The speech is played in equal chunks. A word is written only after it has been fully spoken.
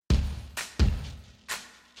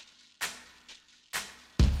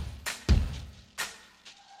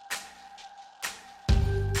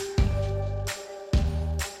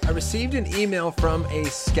I received an email from a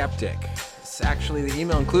skeptic. Actually, the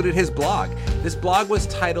email included his blog. This blog was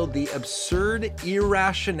titled "The Absurd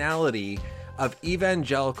Irrationality of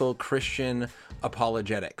Evangelical Christian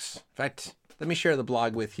Apologetics." In fact, let me share the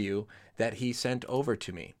blog with you that he sent over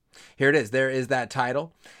to me. Here it is. There is that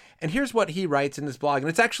title. And here's what he writes in this blog. And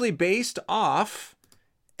it's actually based off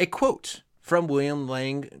a quote from William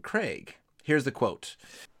Lane Craig. Here's the quote.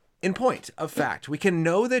 "In point of fact, we can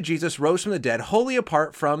know that Jesus rose from the dead wholly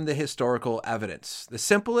apart from the historical evidence. The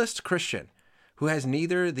simplest Christian who has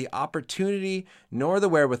neither the opportunity nor the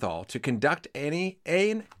wherewithal to conduct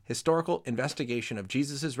an historical investigation of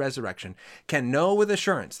Jesus' resurrection can know with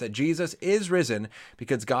assurance that Jesus is risen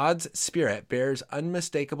because God's Spirit bears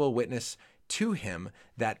unmistakable witness to him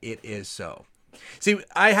that it is so." See,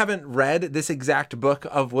 I haven't read this exact book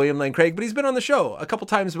of William Lane Craig, but he's been on the show a couple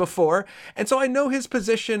times before, and so I know his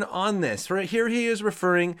position on this. Right here he is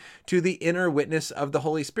referring to the inner witness of the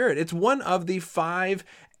Holy Spirit. It's one of the 5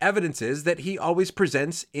 evidences that he always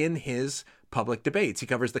presents in his public debates. He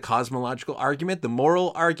covers the cosmological argument, the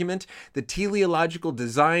moral argument, the teleological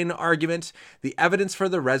design argument, the evidence for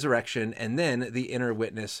the resurrection, and then the inner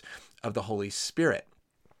witness of the Holy Spirit.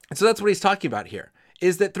 And so that's what he's talking about here,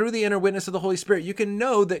 is that through the inner witness of the Holy Spirit, you can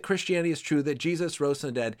know that Christianity is true, that Jesus rose from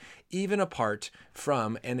the dead, even apart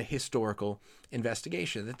from an historical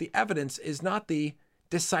investigation, that the evidence is not the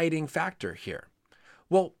deciding factor here.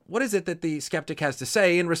 Well, what is it that the skeptic has to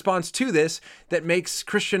say in response to this that makes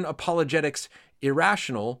Christian apologetics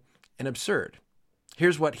irrational and absurd?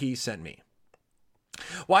 Here's what he sent me.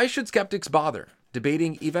 "Why should skeptics bother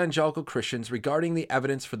debating evangelical Christians regarding the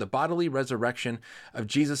evidence for the bodily resurrection of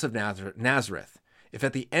Jesus of Nazareth, if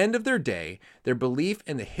at the end of their day, their belief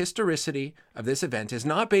in the historicity of this event is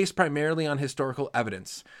not based primarily on historical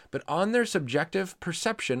evidence, but on their subjective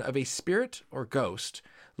perception of a spirit or ghost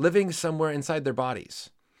living somewhere inside their bodies?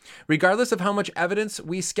 Regardless of how much evidence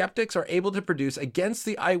we skeptics are able to produce against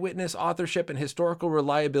the eyewitness authorship and historical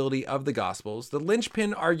reliability of the Gospels, the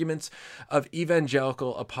linchpin arguments of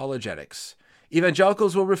evangelical apologetics,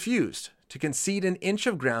 evangelicals will refuse to concede an inch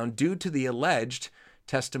of ground due to the alleged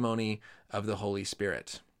testimony of the Holy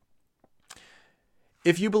Spirit.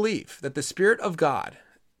 If you believe that the Spirit of God,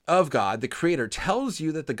 the Creator, tells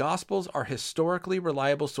you that the Gospels are historically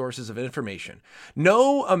reliable sources of information,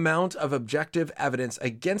 no amount of objective evidence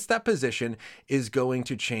against that position is going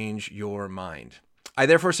to change your mind. I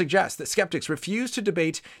therefore suggest that skeptics refuse to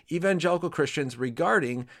debate evangelical Christians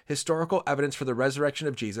regarding historical evidence for the resurrection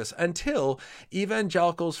of Jesus until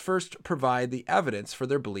evangelicals first provide the evidence for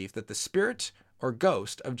their belief that the Spirit or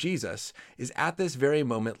ghost of Jesus is at this very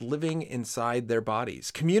moment living inside their bodies,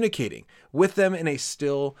 communicating with them in a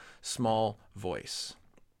still, small voice.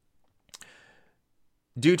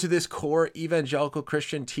 Due to this core evangelical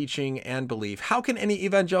Christian teaching and belief, how can any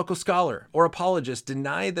evangelical scholar or apologist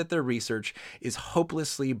deny that their research is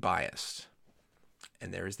hopelessly biased?"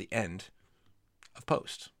 And there is the end of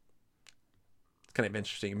post. It's kind of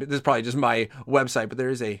interesting. This is probably just my website, but there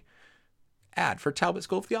is a ad for Talbot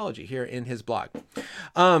School of Theology here in his blog.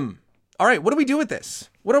 All right, what do we do with this?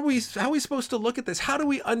 How are we supposed to look at this? How do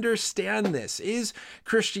we understand this? Is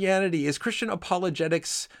Christian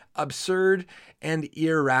apologetics absurd and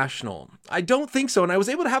irrational? I don't think so. And I was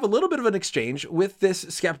able to have a little bit of an exchange with this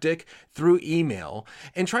skeptic through email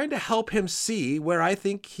and trying to help him see where I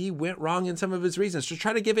think he went wrong in some of his reasons, to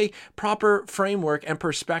try to give a proper framework and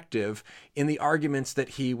perspective in the arguments that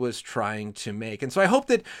he was trying to make. And so I hope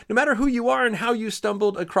that no matter who you are and how you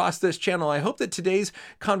stumbled across this channel, I hope that today's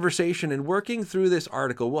conversation and working through this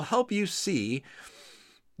article will help you see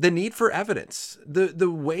the need for evidence,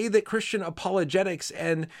 the way that Christian apologetics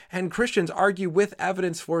and Christians argue with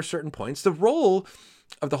evidence for certain points, the role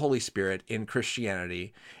of the Holy Spirit in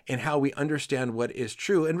Christianity and how we understand what is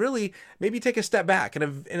true, and really maybe take a step back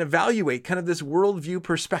and evaluate kind of this worldview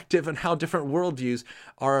perspective and how different worldviews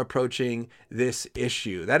are approaching this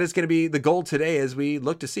issue. That is going to be the goal today as we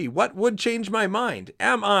look to see what would change my mind.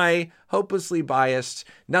 Am I hopelessly biased?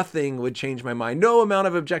 Nothing would change my mind. No amount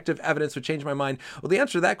of objective evidence would change my mind. Well, the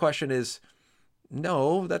answer to that question is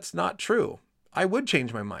no, that's not true. I would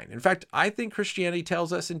change my mind. In fact, I think Christianity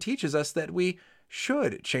tells us and teaches us that we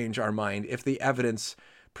should change our mind if the evidence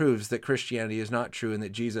proves that Christianity is not true and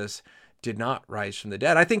that Jesus did not rise from the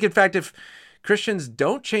dead. I think, in fact, if Christians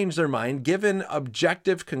don't change their mind, given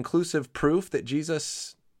objective, conclusive proof that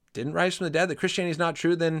Jesus didn't rise from the dead, that Christianity is not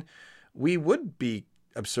true, then we would be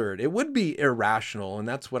absurd. It would be irrational, and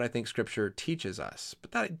that's what I think Scripture teaches us.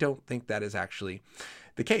 But I don't think that is actually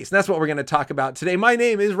the case. And that's what we're going to talk about today. My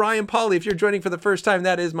name is Ryan Pauly. If you're joining for the first time,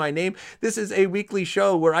 that is my name. This is a weekly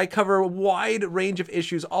show where I cover a wide range of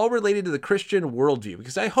issues, all related to the Christian worldview,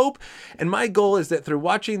 because I hope, and my goal is that through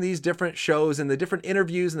watching these different shows and the different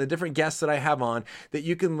interviews and the different guests that I have on, that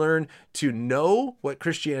you can learn to know what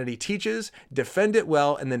Christianity teaches, defend it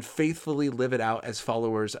well, and then faithfully live it out as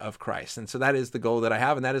followers of Christ. And so that is the goal that I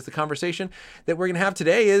have, and that is the conversation that we're going to have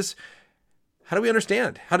today is, how do we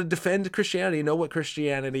understand how to defend Christianity, know what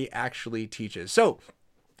Christianity actually teaches? So,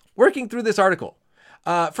 working through this article,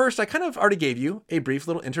 first, I kind of already gave you a brief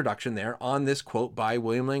little introduction there on this quote by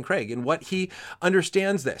William Lane Craig and what he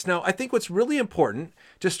understands this. Now, I think what's really important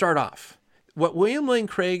to start off, what William Lane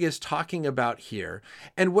Craig is talking about here,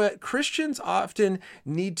 and what Christians often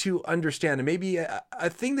need to understand, and maybe a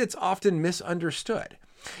thing that's often misunderstood,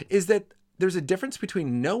 is that there's a difference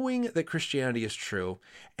between knowing that Christianity is true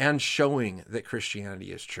and showing that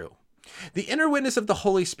Christianity is true. The inner witness of the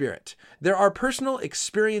Holy Spirit. There are personal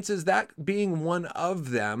experiences, that being one of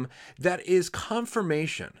them, that is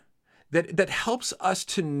confirmation, that helps us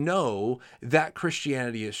to know that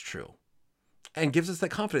Christianity is true and gives us that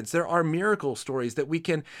confidence. There are miracle stories that we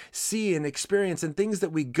can see and experience and things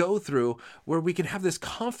that we go through where we can have this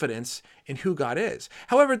confidence in who God is.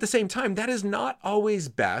 However, at the same time, that is not always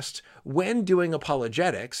best when doing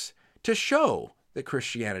apologetics to show that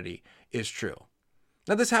Christianity is true.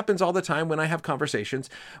 Now, this happens all the time when I have conversations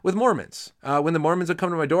with Mormons. When the Mormons would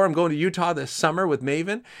come to my door, I'm going to Utah this summer with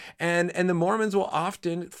Maven, and the Mormons will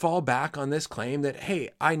often fall back on this claim that, hey,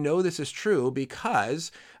 I know this is true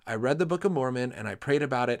because I read the Book of Mormon and I prayed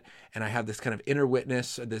about it, and I have this kind of inner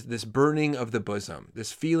witness, this burning of the bosom,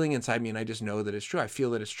 this feeling inside me, and I just know that it's true. I feel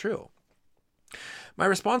that it's true. My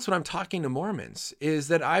response when I'm talking to Mormons is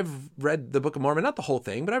that I've read the Book of Mormon, not the whole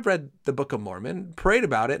thing, but I've read the Book of Mormon, prayed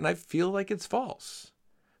about it, and I feel like it's false.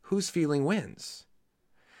 Whose feeling wins?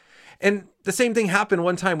 And the same thing happened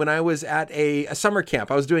one time when I was at a summer camp.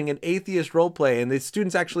 I was doing an atheist role play, and the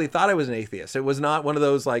students actually thought I was an atheist. It was not one of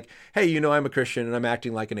those like, hey, I'm a Christian and I'm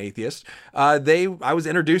acting like an atheist. I was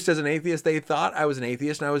introduced as an atheist. They thought I was an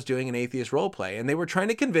atheist and I was doing an atheist role play. And they were trying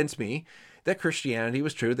to convince me that Christianity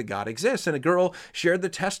was true, that God exists. And a girl shared the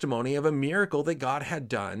testimony of a miracle that God had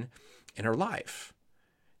done in her life.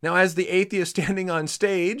 Now, as the atheist standing on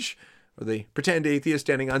stage, or the pretend atheist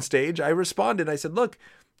standing on stage, I responded. I said, look,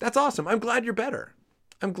 that's awesome. I'm glad you're better.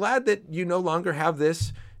 I'm glad that you no longer have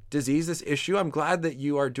this disease, this issue. I'm glad that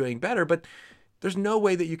you are doing better, but there's no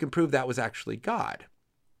way that you can prove that was actually God.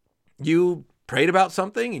 You prayed about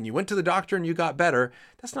something and you went to the doctor and you got better.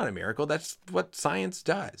 That's not a miracle. That's what science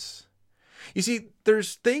does. You see,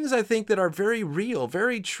 there's things I think that are very real,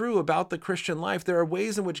 very true about the Christian life. There are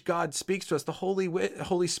ways in which God speaks to us, the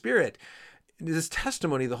Holy Spirit, this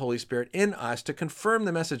testimony of the Holy Spirit in us to confirm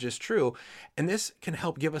the message is true. And this can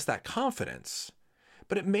help give us that confidence.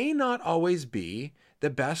 But it may not always be the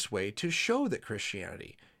best way to show that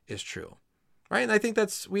Christianity is true. Right? And I think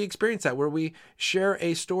we experience that where we share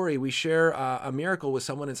a story, we share a miracle with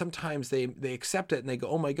someone, and sometimes they accept it and they go,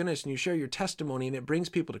 oh my goodness, and you share your testimony and it brings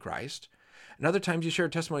people to Christ. And other times you share a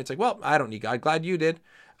testimony, it's like, well, I don't need God. Glad you did.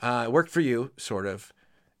 It worked for you, sort of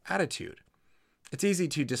attitude. It's easy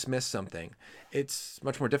to dismiss something. It's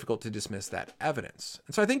much more difficult to dismiss that evidence.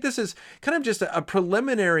 And so I think this is kind of just a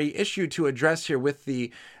preliminary issue to address here with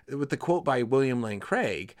the quote by William Lane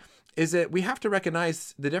Craig, is that we have to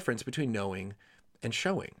recognize the difference between knowing and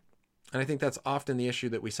showing. And I think that's often the issue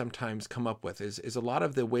that we sometimes come up with is a lot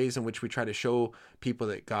of the ways in which we try to show people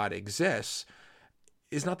that God exists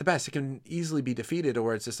is not the best. It can easily be defeated,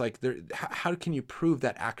 or it's just like, how can you prove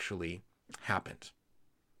that actually happened?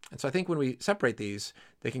 And so I think when we separate these,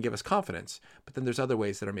 they can give us confidence, but then there's other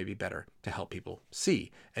ways that are maybe better to help people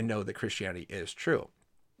see and know that Christianity is true.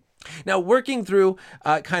 Now, working through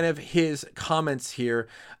kind of his comments here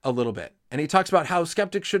a little bit, and he talks about how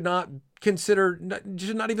skeptics should not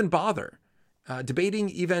even bother debating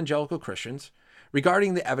evangelical Christians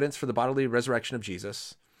regarding the evidence for the bodily resurrection of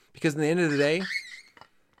Jesus, because in the end of the day,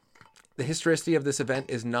 the historicity of this event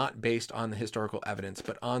is not based on the historical evidence,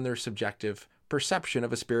 but on their subjective perception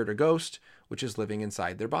of a spirit or ghost, which is living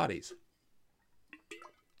inside their bodies.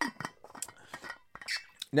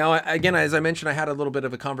 Now, again, as I mentioned, I had a little bit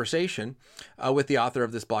of a conversation with the author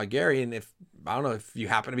of this blog, Gary, and I don't know if you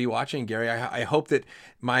happen to be watching, Gary, I hope that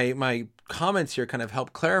my comments here kind of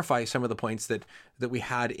help clarify some of the points that we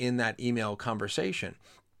had in that email conversation.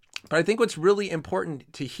 But I think what's really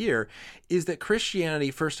important to hear is that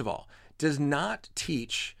Christianity, first of all, does not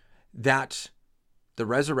teach that the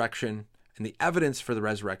resurrection and the evidence for the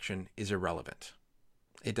resurrection is irrelevant.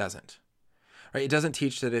 It doesn't. Right? It doesn't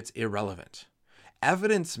teach that it's irrelevant.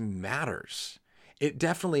 Evidence matters. It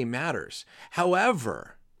definitely matters.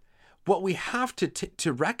 However, what we have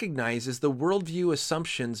to recognize is the worldview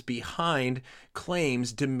assumptions behind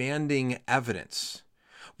claims demanding evidence.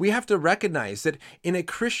 We have to recognize that in a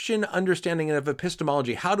Christian understanding of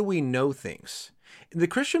epistemology, how do we know things? In the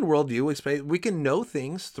Christian worldview, we can know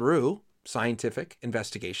things through scientific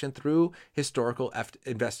investigation, through historical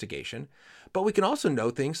investigation, but we can also know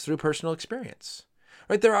things through personal experience.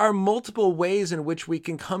 Right? There are multiple ways in which we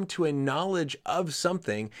can come to a knowledge of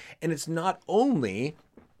something, and it's not only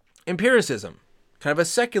empiricism, kind of a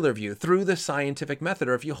secular view through the scientific method,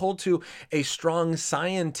 or if you hold to a strong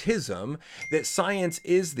scientism that science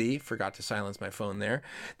is forgot to silence my phone there,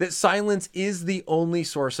 that science is the only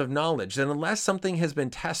source of knowledge. Then unless something has been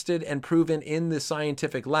tested and proven in the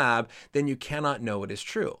scientific lab, then you cannot know it is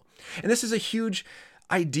true. And this is a huge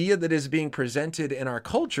idea that is being presented in our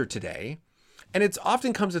culture today. And it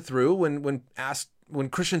often comes through when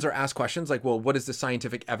Christians are asked questions like, well, what is the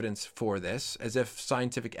scientific evidence for this? As if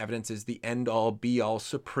scientific evidence is the end-all, be-all,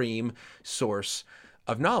 supreme source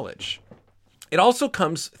of knowledge. It also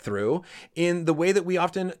comes through in the way that we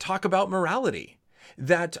often talk about morality,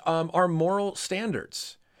 that our moral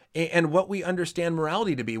standards and what we understand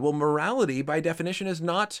morality to be. Well, morality, by definition, is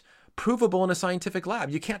not provable in a scientific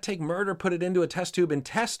lab. You can't take murder, put it into a test tube, and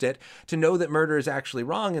test it to know that murder is actually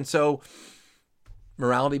wrong. And so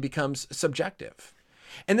morality becomes subjective.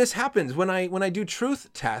 And this happens when I do truth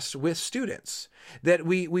tests with students, that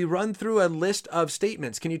we run through a list of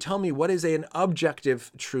statements. Can you tell me what is an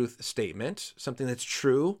objective truth statement? Something that's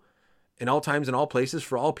true in all times and all places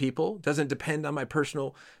for all people, doesn't depend on my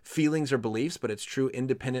personal feelings or beliefs, but it's true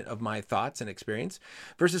independent of my thoughts and experience,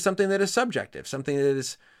 versus something that is subjective, something that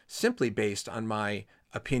is simply based on my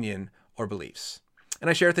opinion or beliefs. And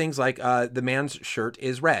I share things like the man's shirt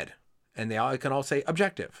is red, and they can all say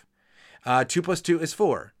objective. 2 + 2 is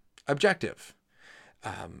 4, objective.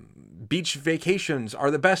 Beach vacations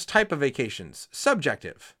are the best type of vacations,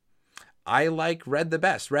 subjective. I like red the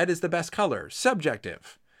best. Red is the best color,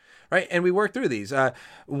 subjective. Right? And we work through these.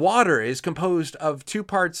 Water is composed of 2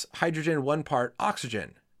 parts hydrogen, 1 part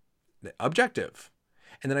oxygen, objective.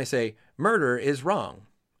 And then I say, murder is wrong.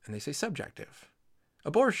 And they say subjective.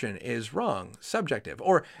 Abortion is wrong, subjective.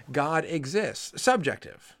 Or God exists,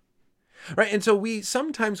 subjective. Right? And so we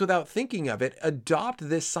sometimes, without thinking of it, adopt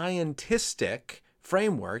this scientific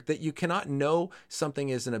framework that you cannot know something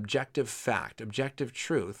is an objective fact, objective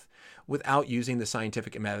truth, without using the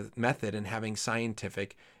scientific method and having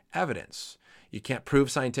scientific evidence. You can't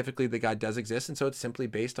prove scientifically that God does exist, and so it's simply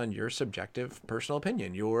based on your subjective personal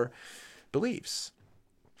opinion, your beliefs.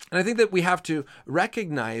 And I think that we have to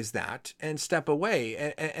recognize that and step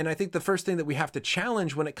away. And I think the first thing that we have to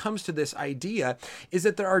challenge when it comes to this idea is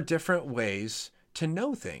that there are different ways to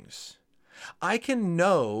know things. I can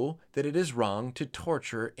know that it is wrong to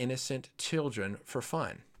torture innocent children for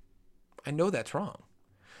fun. I know that's wrong.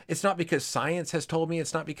 It's not because science has told me.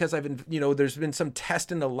 It's not because there's been some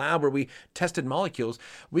test in the lab where we tested molecules.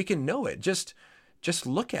 We can know it. Just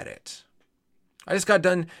look at it. I just got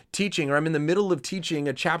done teaching, or I'm in the middle of teaching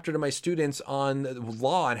a chapter to my students on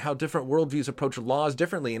law and how different worldviews approach laws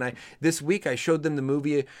differently. And this week I showed them the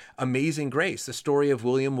movie Amazing Grace, the story of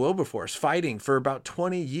William Wilberforce fighting for about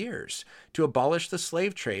 20 years to abolish the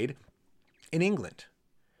slave trade in England.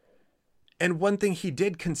 And one thing he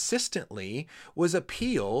did consistently was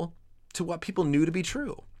appeal to what people knew to be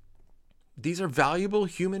true. These are valuable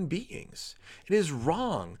human beings. It is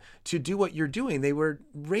wrong to do what you're doing. They were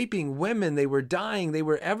raping women. They were dying. They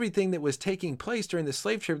were everything that was taking place during the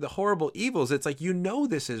slave trade, the horrible evils. It's like,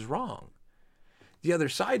 this is wrong. The other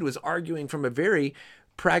side was arguing from a very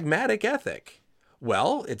pragmatic ethic.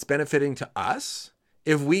 Well, it's benefiting to us.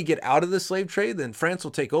 If we get out of the slave trade, then France will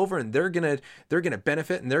take over, and they're gonna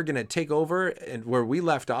benefit, and they're gonna take over and where we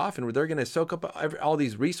left off, and they're gonna soak up all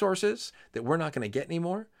these resources that we're not gonna get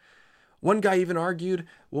anymore. One guy even argued,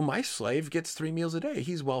 well, my slave gets 3 meals a day.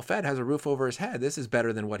 He's well fed, has a roof over his head. This is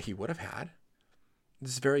better than what he would have had.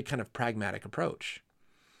 This is a very kind of pragmatic approach.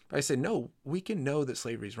 But I said, no, we can know that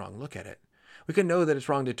slavery is wrong. Look at it. We can know that it's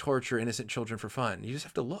wrong to torture innocent children for fun. You just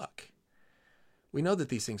have to look. We know that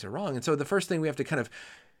these things are wrong. And so the first thing we have to kind of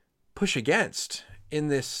push against in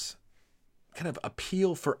this kind of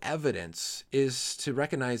appeal for evidence is to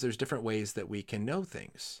recognize there's different ways that we can know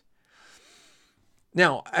things.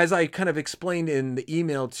 Now, as I kind of explained in the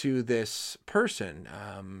email to this person,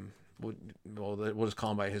 we'll just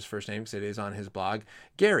call him by his first name because it is on his blog,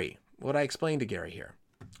 Gary. What I explained to Gary here,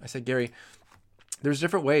 I said, Gary, there's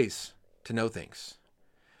different ways to know things.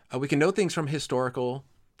 We can know things from historical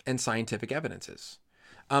and scientific evidences.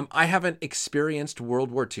 I haven't experienced World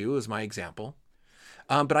War II as my example.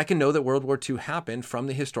 But I can know that World War II happened from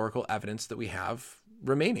the historical evidence that we have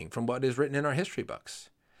remaining from what is written in our history books.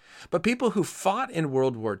 But people who fought in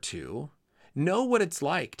World War II know what it's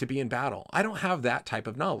like to be in battle. I don't have that type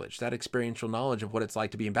of knowledge, that experiential knowledge of what it's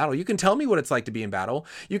like to be in battle. You can tell me what it's like to be in battle.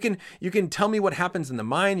 You can tell me what happens in the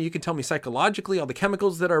mind. You can tell me psychologically all the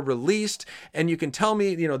chemicals that are released, and you can tell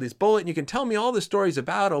me, this bullet, and you can tell me all the stories of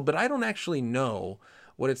battle, but I don't actually know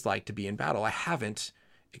what it's like to be in battle. I haven't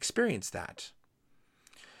experienced that.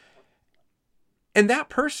 And that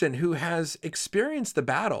person who has experienced the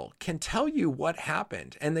battle can tell you what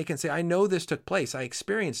happened. And they can say, I know this took place. I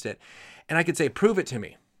experienced it. And I could say, prove it to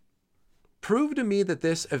me. Prove to me that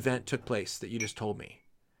this event took place that you just told me.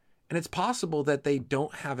 And it's possible that they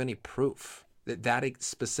don't have any proof that that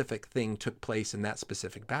specific thing took place in that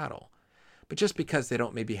specific battle. But just because they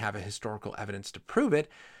don't maybe have a historical evidence to prove it,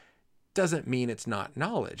 doesn't mean it's not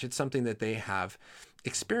knowledge. It's something that they have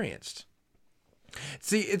experienced.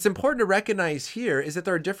 See, it's important to recognize here is that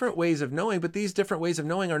there are different ways of knowing, but these different ways of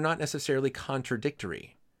knowing are not necessarily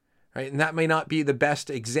contradictory, right? And that may not be the best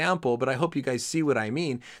example, but I hope you guys see what I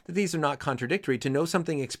mean, that these are not contradictory. To know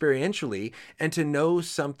something experientially and to know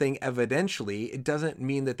something evidentially, it doesn't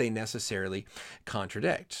mean that they necessarily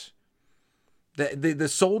contradict. The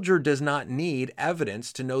soldier does not need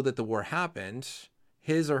evidence to know that the war happened.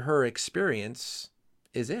 His or her experience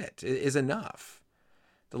is enough.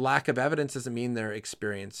 The lack of evidence doesn't mean their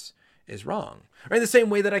experience is wrong. Or in the same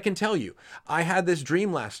way that I can tell you, I had this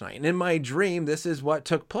dream last night, and in my dream, this is what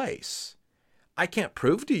took place. I can't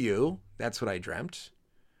prove to you that's what I dreamt,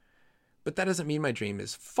 but that doesn't mean my dream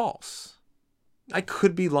is false. I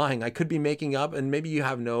could be lying. I could be making up, and maybe you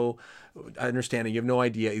have no understanding. You have no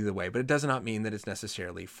idea either way, but it does not mean that it's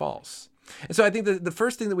necessarily false. And so I think that the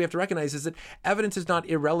first thing that we have to recognize is that evidence is not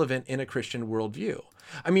irrelevant in a Christian worldview.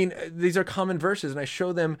 I mean, these are common verses and I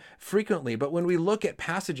show them frequently, but when we look at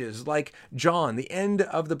passages like John, the end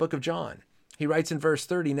of the book of John, he writes in verse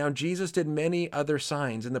 30, now Jesus did many other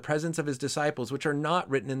signs in the presence of his disciples, which are not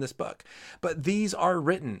written in this book, but these are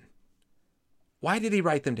written. Why did he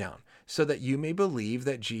write them down? So that you may believe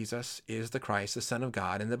that Jesus is the Christ, the Son of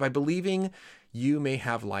God, and that by believing you may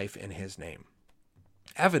have life in his name.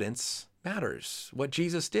 Evidence matters. What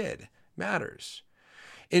Jesus did matters.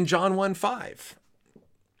 In John 1:5,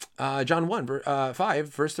 John 1:5,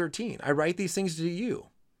 verse 13, I write these things to you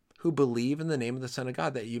who believe in the name of the Son of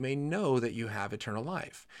God, that you may know that you have eternal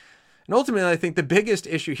life. And ultimately, I think the biggest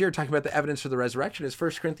issue here, talking about the evidence for the resurrection, is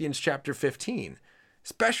 1 Corinthians chapter 15,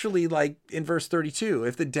 especially like in verse 32,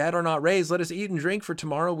 if the dead are not raised, let us eat and drink, for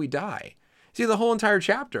tomorrow we die. See, the whole entire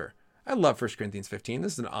chapter. I love 1 Corinthians 15.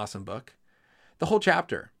 This is an awesome book. The whole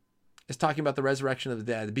chapter is talking about the resurrection of the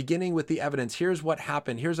dead, beginning with the evidence. Here's what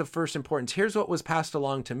happened. Here's of first importance. Here's what was passed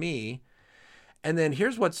along to me. And then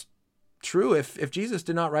here's what's true if Jesus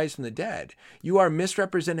did not rise from the dead. You are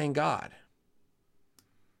misrepresenting God.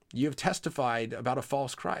 You have testified about a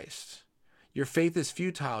false Christ. Your faith is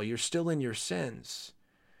futile. You're still in your sins.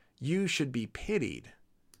 You should be pitied.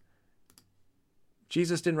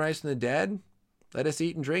 Jesus didn't rise from the dead. Let us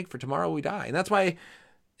eat and drink, for tomorrow we die. And that's why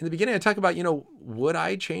in the beginning, I talk about, would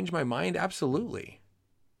I change my mind? Absolutely.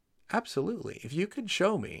 Absolutely. If you could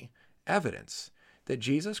show me evidence that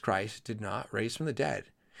Jesus Christ did not raise from the dead,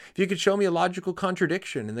 if you could show me a logical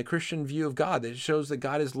contradiction in the Christian view of God that shows that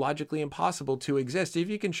God is logically impossible to exist, if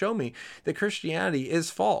you can show me that Christianity is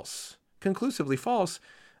false, conclusively false,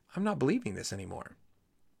 I'm not believing this anymore.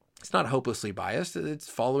 It's not hopelessly biased. It's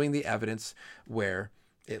following the evidence where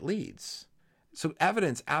it leads. So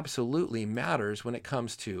evidence absolutely matters when it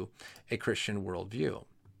comes to a Christian worldview.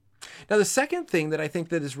 Now, the second thing that I think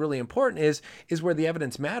that is really important is where the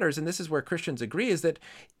evidence matters, and this is where Christians agree, is that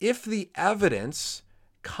if the evidence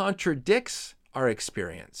contradicts our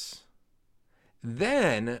experience,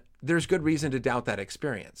 then there's good reason to doubt that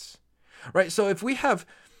experience, right? So if we have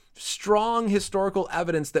strong historical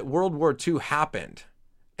evidence that World War II happened,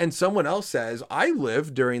 and someone else says, I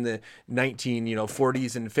lived during the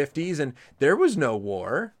 40s and 50s and there was no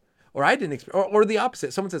war, or I didn't, or the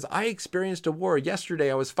opposite. Someone says, I experienced a war yesterday.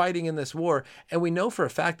 I was fighting in this war, and we know for a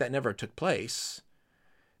fact that never took place.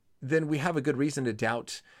 Then we have a good reason to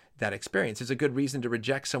doubt that experience. It's a good reason to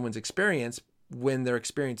reject someone's experience when their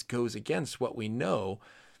experience goes against what we know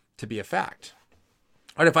to be a fact.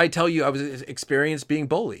 Or if I tell you I was experienced being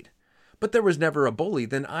bullied, but there was never a bully,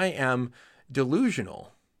 then I am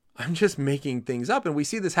delusional. I'm just making things up. And we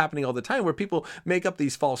see this happening all the time where people make up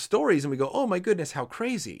these false stories and we go, oh my goodness, how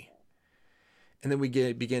crazy. And then we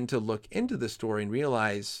begin to look into the story and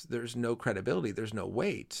realize there's no credibility. There's no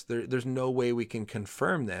weight. There's no way we can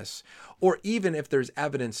confirm this. Or even if there's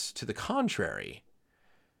evidence to the contrary,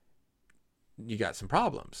 you got some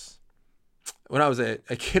problems. When I was a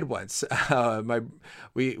kid once,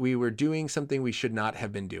 we were doing something we should not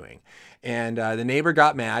have been doing. And the neighbor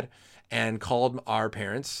got mad and called our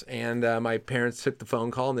parents. And my parents took the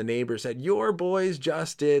phone call, and the neighbor said, "Your boys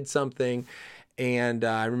just did something." And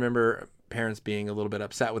I remember parents being a little bit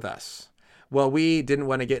upset with us. Well, we didn't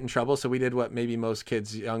want to get in trouble, so we did what maybe most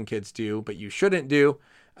kids, young kids do, but you shouldn't do.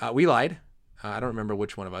 We lied. I don't remember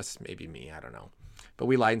which one of us, maybe me, I don't know. But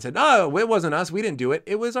we lied and said, "Oh, it wasn't us. We didn't do it.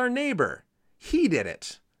 It was our neighbor. He did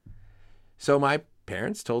it." So my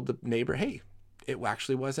parents told the neighbor, "Hey, it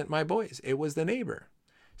actually wasn't my boys. It was the neighbor."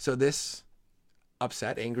 So this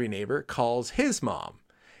upset, angry neighbor calls his mom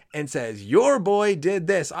and says, "Your boy did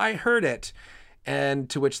this. I heard it." And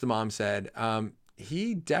to which the mom said,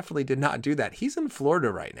 "He definitely did not do that. He's in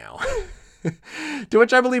Florida right now." To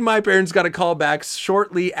which I believe my parents got a call back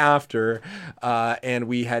shortly after, and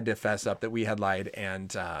we had to fess up that we had lied.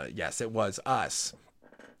 And yes, it was us.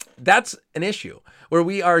 That's an issue where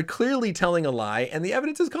we are clearly telling a lie and the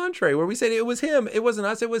evidence is contrary, where we say it was him, it wasn't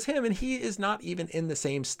us, it was him, and he is not even in the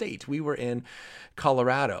same state. We were in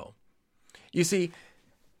Colorado. You see,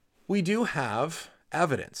 we do have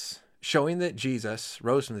evidence showing that Jesus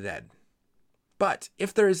rose from the dead. But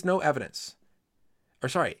if there is no evidence,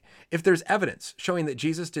 if there's evidence showing that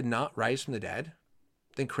Jesus did not rise from the dead,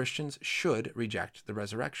 then Christians should reject the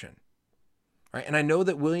resurrection. Right? And I know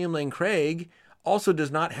that William Lane Craig also does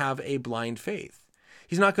not have a blind faith.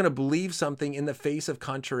 He's not going to believe something in the face of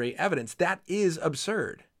contrary evidence. That is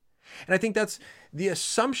absurd. And I think that's the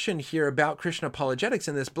assumption here about Christian apologetics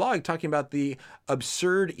in this blog, talking about the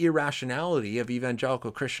absurd irrationality of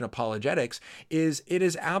evangelical Christian apologetics, is it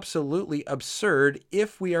is absolutely absurd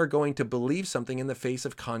if we are going to believe something in the face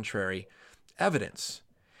of contrary evidence.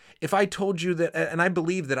 If I told you that, and I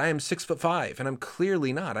believe that I am 6'5", and I'm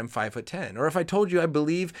clearly not, I'm 5'10", or if I told you I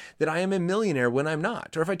believe that I am a millionaire when I'm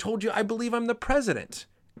not, or if I told you I believe I'm the president,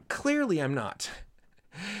 clearly I'm not,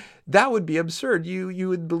 that would be absurd. You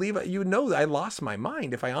would believe, you would know that I lost my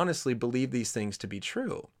mind if I honestly believe these things to be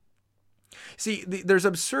true. See, there's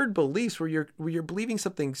absurd beliefs where you're believing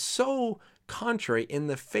something so contrary in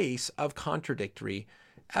the face of contradictory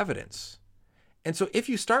evidence. And so if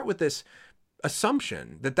you start with this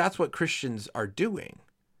assumption that that's what Christians are doing,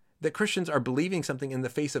 that Christians are believing something in the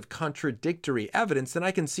face of contradictory evidence, then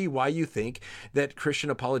I can see why you think that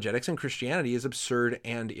Christian apologetics and Christianity is absurd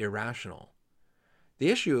and irrational.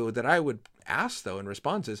 The issue that I would ask, though, in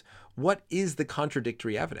response is, what is the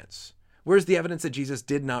contradictory evidence? Where's the evidence that Jesus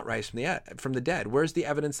did not rise from the dead? Where's the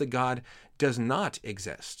evidence that God does not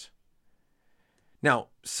exist? Now,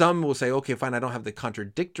 some will say, okay, fine, I don't have the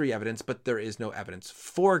contradictory evidence, but there is no evidence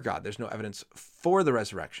for God. There's no evidence for the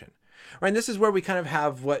resurrection. Right? And this is where we kind of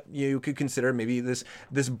have what you could consider maybe this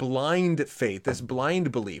blind faith, this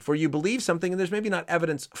blind belief, where you believe something and there's maybe not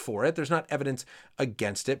evidence for it. There's not evidence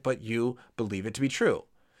against it, but you believe it to be true.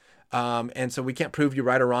 And so we can't prove you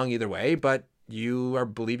right or wrong either way, but you are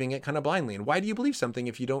believing it kind of blindly. And why do you believe something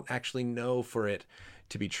if you don't actually know for it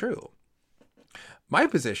to be true? My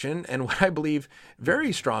position, and what I believe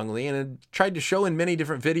very strongly, and I tried to show in many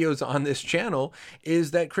different videos on this channel,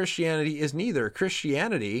 is that Christianity is neither.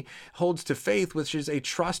 Christianity holds to faith, which is a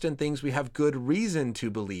trust in things we have good reason to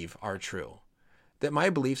believe are true. That my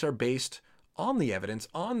beliefs are based on the evidence,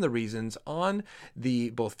 on the reasons, on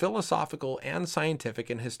the both philosophical and scientific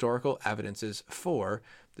and historical evidences for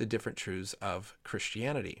the different truths of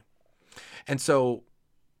Christianity. And so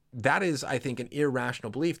that is, I think, an irrational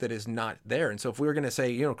belief that is not there. And so if we were going to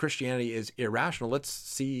say, Christianity is irrational, let's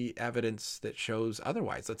see evidence that shows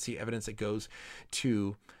otherwise. Let's see evidence that goes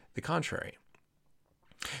to the contrary.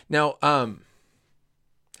 Now,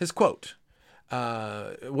 his quote,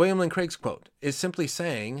 William Lane Craig's quote, is simply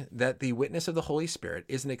saying that the witness of the Holy Spirit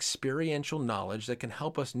is an experiential knowledge that can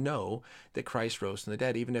help us know that Christ rose from the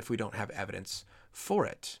dead, even if we don't have evidence for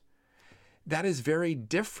it. That is very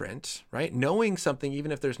different, right? Knowing something,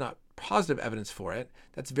 even if there's not positive evidence for it,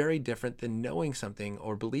 that's very different than knowing something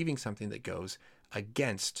or believing something that goes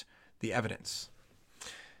against the evidence.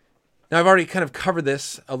 Now, I've already kind of covered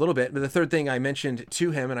this a little bit, but the third thing I mentioned to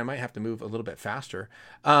him, and I might have to move a little bit faster,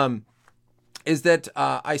 is that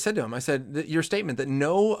I said to him, that your statement that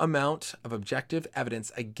no amount of objective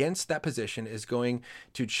evidence against that position is going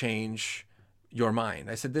to change your mind.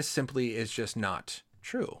 I said, this simply is just not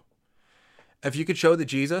true. If you could show that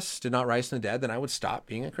Jesus did not rise from the dead, then I would stop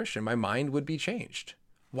being a Christian. My mind would be changed.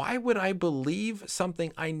 Why would I believe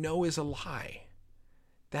something I know is a lie?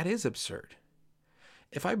 That is absurd.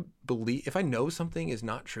 If I know something is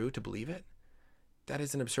not true, to believe it, that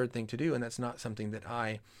is an absurd thing to do, and that's not something that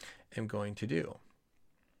I am going to do.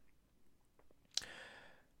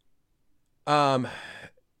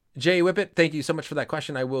 Jay Whippet, thank you so much for that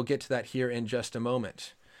question. I will get to that here in just a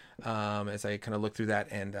moment, as I kind of look through that,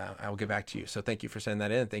 and I will get back to you. So thank you for sending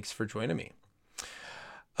that in. Thanks for joining me.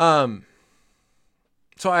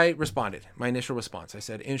 So I responded, my initial response. I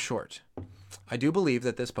said, in short, I do believe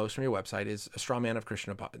that this post from your website is a straw man of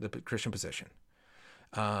the Christian position.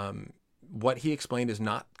 What he explained is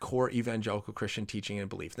not core evangelical Christian teaching and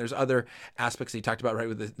belief. There's other aspects that he talked about, right,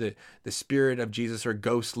 with the spirit of Jesus or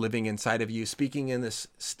ghost living inside of you, speaking in this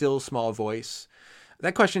still small voice.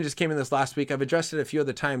 That question just came in this last week. I've addressed it a few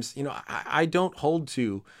other times. You know, I don't hold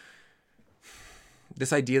to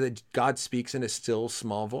this idea that God speaks in a still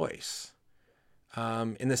small voice.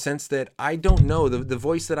 In the sense that I don't know the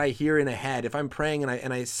voice that I hear in a head. If I'm praying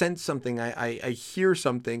and I sense something, I hear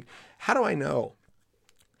something, how do I know?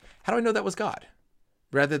 How do I know that was God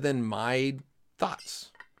rather than my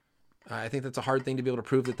thoughts? I think that's a hard thing to be able to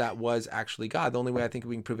prove that was actually God. The only way I think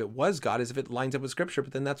we can prove it was God is if it lines up with Scripture,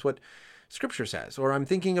 but then that's what Scripture says, or I'm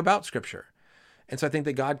thinking about Scripture. And so I think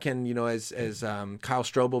that God can, you know, as Kyle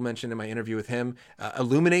Strobel mentioned in my interview with him,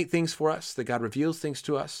 illuminate things for us, that God reveals things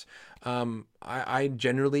to us. I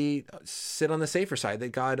generally sit on the safer side,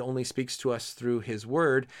 that God only speaks to us through his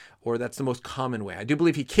word, or that's the most common way. I do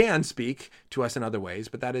believe he can speak to us in other ways,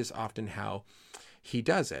 but that is often how he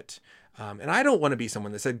does it. And I don't want to be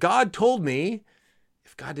someone that said, God told me.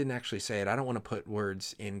 If God didn't actually say it, I don't want to put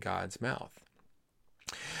words in God's mouth.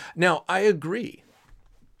 Now, I agree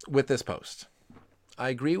with this post. In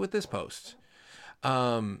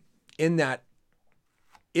that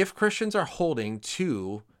if Christians are holding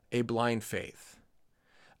to a blind faith,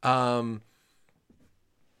 then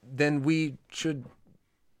we should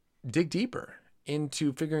dig deeper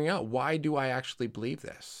into figuring out, why do I actually believe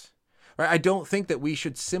this? Right? I don't think that we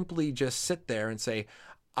should simply just sit there and say,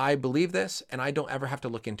 I believe this and I don't ever have to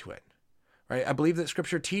look into it. Right? I believe that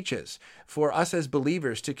Scripture teaches for us as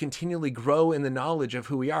believers to continually grow in the knowledge of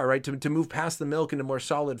who we are, right? To move past the milk into more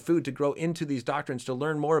solid food, to grow into these doctrines, to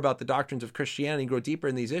learn more about the doctrines of Christianity, grow deeper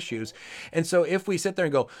in these issues. And so if we sit there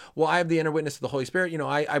and go, well, I have the inner witness of the Holy Spirit, you know,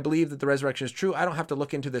 I believe that the resurrection is true, I don't have to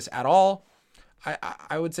look into this at all.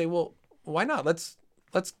 I would say, well, why not? Let's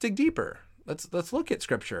dig deeper. Let's look at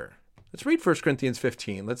Scripture. Let's read 1 Corinthians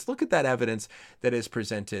 15. Let's look at that evidence that is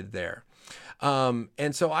presented there.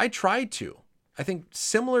 And so I think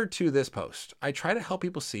similar to this post, I try to help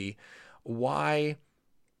people see why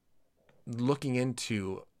looking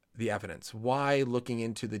into the evidence, why looking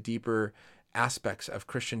into the deeper aspects of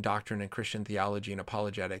Christian doctrine and Christian theology and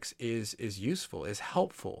apologetics is useful, is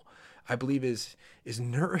helpful. I believe is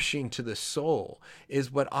nourishing to the soul,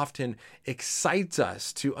 is what often excites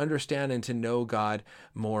us to understand and to know God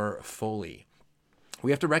more fully. We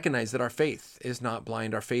have to recognize that our faith is not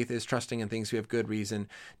blind. Our faith is trusting in things we have good reason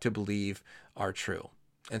to believe are true.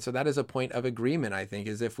 And so that is a point of agreement, I think,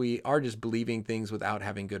 is if we are just believing things without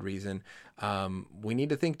having good reason, we need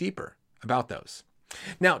to think deeper about those.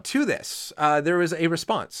 Now, to this, there was a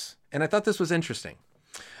response, and I thought this was interesting.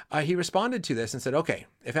 He responded to this and said, okay,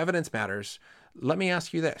 if evidence matters, let me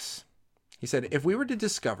ask you this. He said, if we were to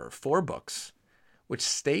discover 4 books which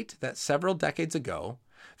state that several decades ago,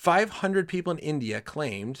 500 people in India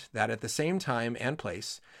claimed that at the same time and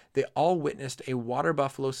place, they all witnessed a water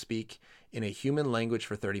buffalo speak in a human language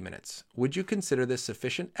for 30 minutes. Would you consider this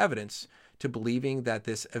sufficient evidence to believing that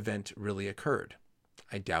this event really occurred?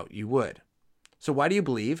 I doubt you would. So why do you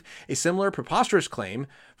believe a similar preposterous claim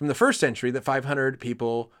from the first century that 500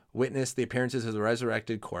 people witnessed the appearances of the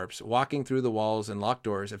resurrected corpse walking through the walls and locked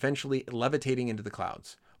doors, eventually levitating into the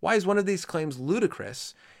clouds? Why is one of these claims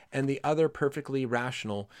ludicrous and the other perfectly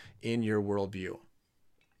rational in your worldview?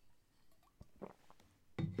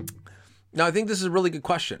 Now, I think this is a really good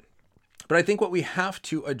question, but I think what we have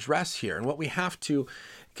to address here and what we have to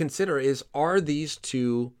consider is, are these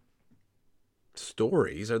two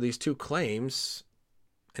stories, are these two claims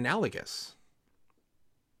analogous?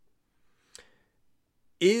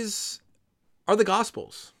 Are the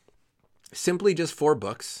Gospels simply just 4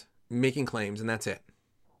 books making claims and that's it?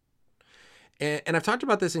 And I've talked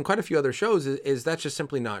about this in quite a few other shows, is that's just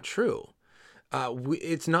simply not true.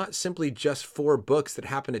 It's not simply just 4 books that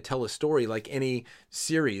happen to tell a story like any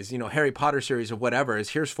series, Harry Potter series or whatever,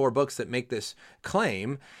 is here's 4 books that make this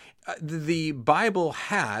claim. The Bible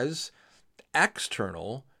has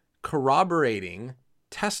external corroborating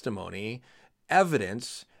testimony,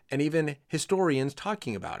 evidence, and even historians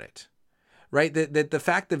talking about it. Right? That the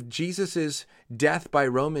fact of Jesus's death by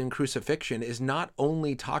Roman crucifixion is not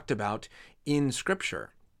only talked about in Scripture.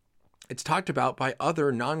 It's talked about by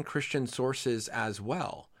other non-Christian sources as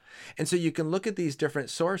well. And so you can look at these different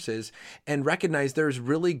sources and recognize there's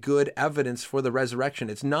really good evidence for the resurrection.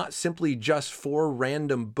 It's not simply just 4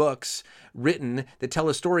 random books written that tell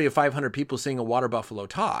a story of 500 people seeing a water buffalo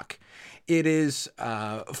talk. It is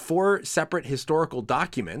 4 separate historical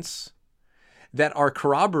documents that are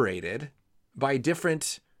corroborated by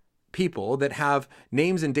different people that have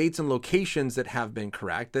names and dates and locations that have been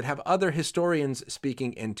correct, that have other historians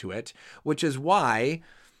speaking into it, which is why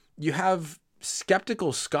you have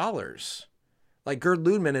skeptical scholars like Gerd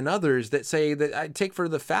Lüdemann and others that say that I take for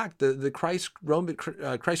the fact that the Christ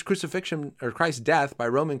crucifixion or Christ's death by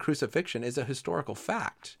Roman crucifixion is a historical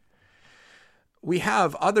fact. We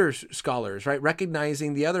have other scholars, right,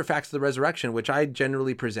 recognizing the other facts of the resurrection, which I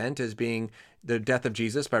generally present as being the death of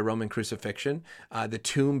Jesus by Roman crucifixion, the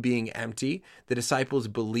tomb being empty, the disciples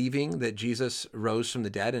believing that Jesus rose from the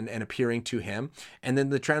dead and appearing to him, and then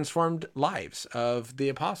the transformed lives of the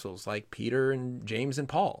apostles like Peter and James and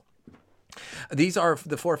Paul. These are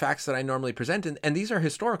the 4 facts that I normally present, and these are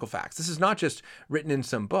historical facts. This is not just written in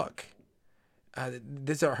some book.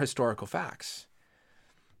 These are historical facts.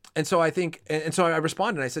 And so I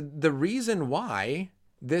responded and I said, the reason why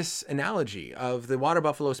this analogy of the water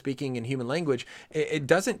buffalo speaking in human language, it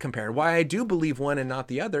doesn't compare. Why I do believe one and not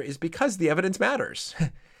the other is because the evidence matters.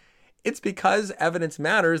 It's because evidence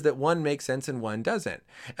matters that one makes sense and one doesn't.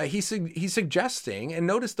 He's suggesting, and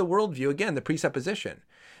notice the worldview again, the presupposition.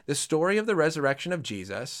 The story of the resurrection of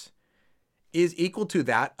Jesus is equal to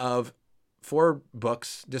that of 4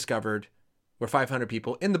 books discovered where 500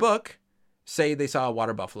 people in the book say they saw a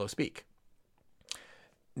water buffalo speak.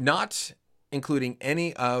 Not including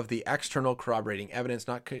any of the external corroborating evidence,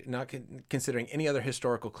 not considering any other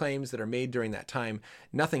historical claims that are made during that time,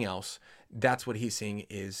 nothing else. That's what he's seeing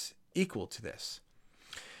is equal to this.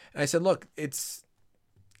 And I said, look, it's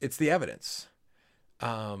the evidence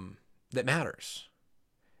that matters.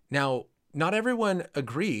 Now, not everyone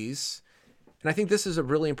agrees, and I think this is a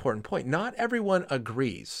really important point. Not everyone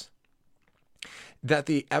agrees that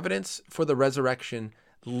the evidence for the resurrection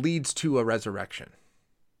leads to a resurrection.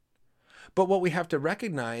 But what we have to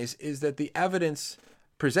recognize is that the evidence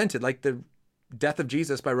presented, like the death of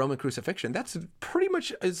Jesus by Roman crucifixion, that's pretty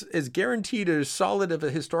much as guaranteed or as solid of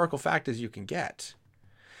a historical fact as you can get.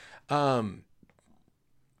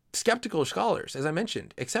 Skeptical scholars, as I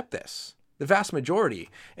mentioned, accept this. The vast majority.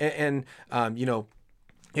 And you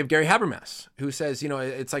have Gary Habermas, who says,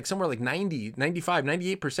 it's like somewhere like 90, 95,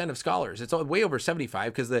 98% of scholars. It's way over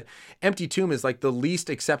 75 because the empty tomb is like the least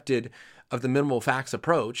accepted of the minimal facts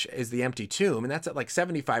approach is the empty tomb. And that's at like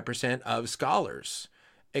 75% of scholars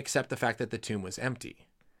accept the fact that the tomb was empty.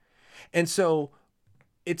 And so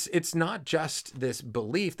it's not just this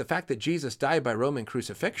belief. The fact that Jesus died by Roman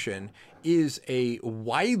crucifixion is a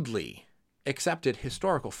widely accepted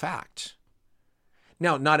historical fact.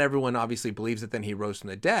 Now, not everyone obviously believes that then he rose from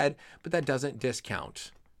the dead, but that doesn't discount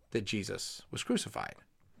that Jesus was crucified.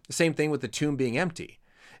 The same thing with the tomb being empty.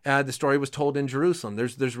 The story was told in Jerusalem.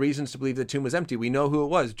 There's reasons to believe the tomb was empty. We know who it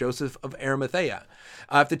was, Joseph of Arimathea.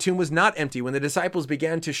 If the tomb was not empty, when the disciples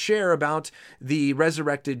began to share about the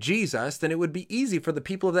resurrected Jesus, then it would be easy for the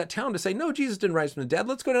people of that town to say, no, Jesus didn't rise from the dead.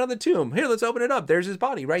 Let's go to another tomb. Here, let's open it up. There's his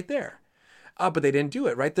body right there. But they didn't do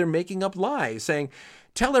it, right? They're making up lies, saying,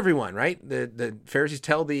 tell everyone, right? The Pharisees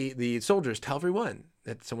tell the soldiers, tell everyone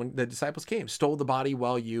that the disciples came, stole the body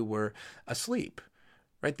while you were asleep,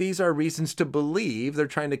 right? These are reasons to believe. They're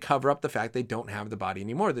trying to cover up the fact they don't have the body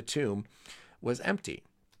anymore. The tomb was empty.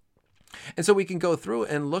 And so we can go through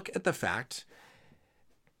and look at the fact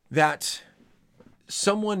that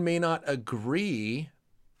someone may not agree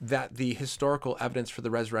that the historical evidence for the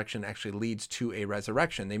resurrection actually leads to a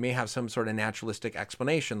resurrection. They may have some sort of naturalistic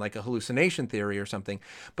explanation, like a hallucination theory or something,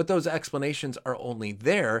 but those explanations are only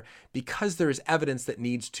there because there is evidence that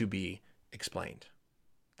needs to be explained.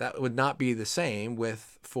 That would not be the same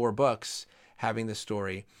with 4 books having the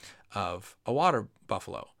story of a water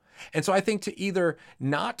buffalo. And so I think to either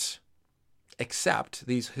not accept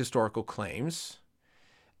these historical claims,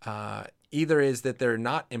 either is that they're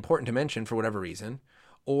not important to mention for whatever reason,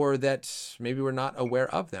 or that maybe we're not aware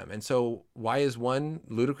of them. And so why is one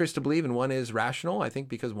ludicrous to believe and one is rational? I think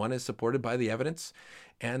because one is supported by the evidence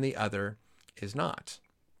and the other is not.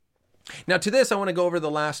 Now to this, I want to go over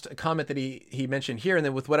the last comment that he mentioned here, and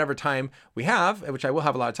then with whatever time we have, which I will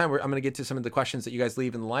have a lot of time, I'm going to get to some of the questions that you guys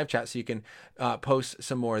leave in the live chat so you can post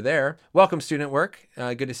some more there. Welcome, Student Work.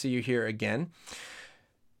 Good to see you here again.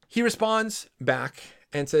 He responds back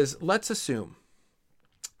and says, let's assume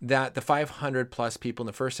that the 500 plus people in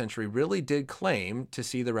the first century really did claim to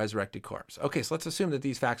see the resurrected corpse. Okay, so let's assume that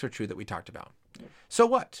these facts are true that we talked about. So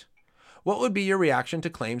what? What would be your reaction to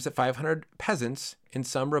claims that 500 peasants in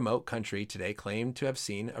some remote country today claim to have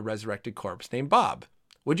seen a resurrected corpse named Bob?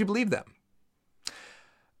 Would you believe them?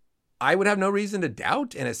 I would have no reason to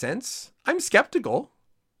doubt, in a sense. I'm skeptical.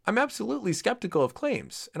 I'm absolutely skeptical of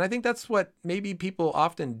claims. And I think that's what maybe people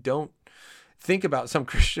often don't think about some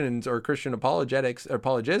Christians or Christian apologetics or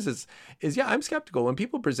apologists is yeah, I'm skeptical. When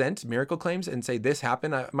people present miracle claims and say this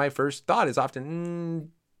happened, my first thought is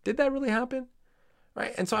often, did that really happen?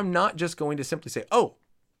 Right? And so I'm not just going to simply say, oh,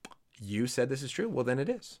 you said this is true. Well, then it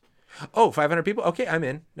is. Oh, 500 people. Okay, I'm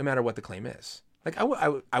in, no matter what the claim is. Like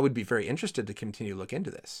I would be very interested to continue to look into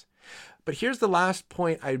this. But here's the last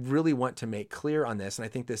point I really want to make clear on this. And I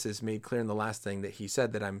think this is made clear in the last thing that he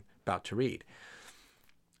said that I'm about to read.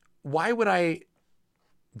 Why would I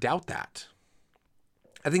doubt that?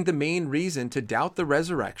 I think the main reason to doubt the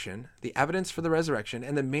resurrection, the evidence for the resurrection,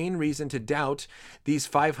 and the main reason to doubt these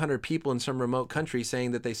 500 people in some remote country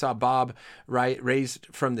saying that they saw Bob raised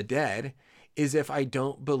from the dead is if I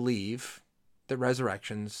don't believe that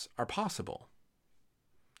resurrections are possible.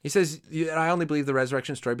 He says, I only believe the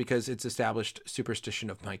resurrection story because it's established superstition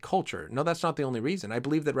of my culture. No, that's not the only reason. I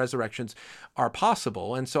believe that resurrections are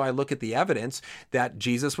possible. And so I look at the evidence that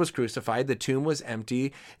Jesus was crucified, the tomb was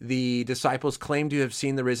empty, the disciples claimed to have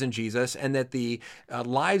seen the risen Jesus, and that the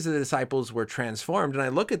lives of the disciples were transformed. And I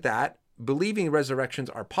look at that, believing resurrections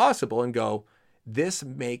are possible, and go, this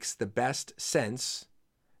makes the best sense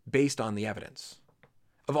based on the evidence.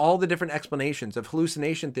 Of all the different explanations of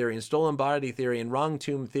hallucination theory and stolen body theory and wrong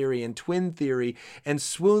tomb theory and twin theory and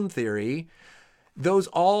swoon theory, those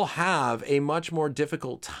all have a much more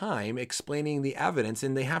difficult time explaining the evidence,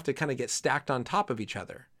 and they have to kind of get stacked on top of each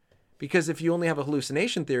other. Because if you only have a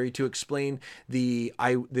hallucination theory to explain the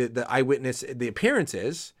eyewitness, the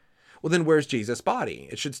appearances, well, then where's Jesus' body?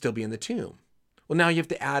 It should still be in the tomb. Well, now you have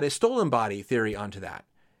to add a stolen body theory onto that.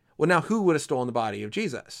 Well, now who would have stolen the body of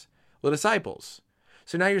Jesus? Well, disciples.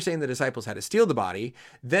 So now you're saying the disciples had to steal the body,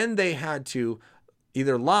 then they had to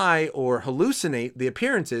either lie or hallucinate the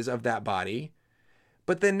appearances of that body,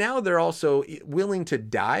 but then now they're also willing to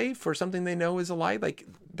die for something they know is a lie. Like,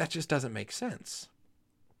 that just doesn't make sense.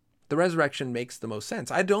 The resurrection makes the most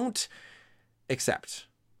sense. I don't accept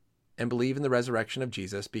and believe in the resurrection of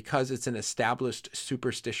Jesus because it's an established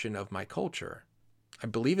superstition of my culture. I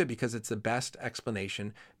believe it because it's the best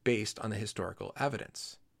explanation based on the historical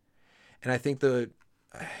evidence. And I think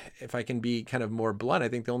if I can be kind of more blunt, I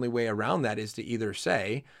think the only way around that is to either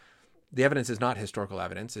say the evidence is not historical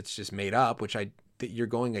evidence, it's just made up, which that you're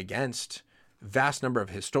going against a vast number of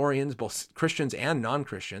historians, both Christians and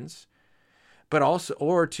non-Christians, but also,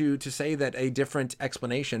 or to say that a different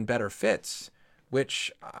explanation better fits,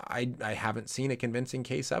 which I haven't seen a convincing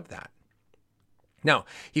case of that. Now,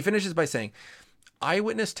 he finishes by saying,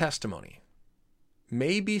 eyewitness testimony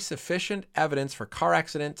may be sufficient evidence for car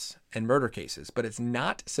accidents and murder cases, but it's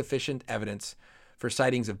not sufficient evidence for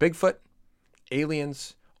sightings of Bigfoot,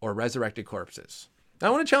 aliens, or resurrected corpses. Now,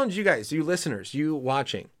 I want to challenge you guys, you listeners, you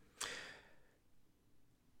watching.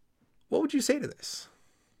 What would you say to this?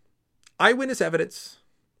 Eyewitness evidence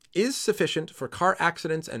is sufficient for car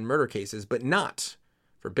accidents and murder cases, but not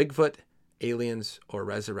for Bigfoot, aliens, or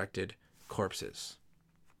resurrected corpses.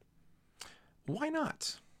 Why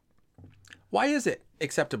not? Why is it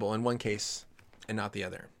acceptable in one case and not the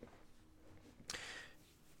other?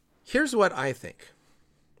 Here's what I think.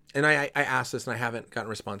 And I asked this and I haven't gotten a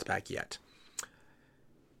response back yet.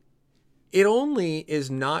 It only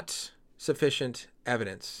is not sufficient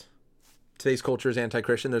evidence. Today's culture is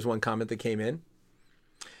anti-Christian. There's one comment that came in.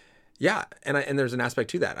 Yeah, and there's an aspect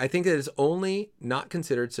to that. I think it is only not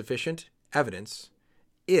considered sufficient evidence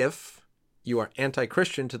if you are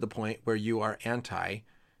anti-Christian to the point where you are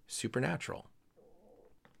anti-supernatural.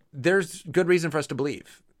 There's good reason for us to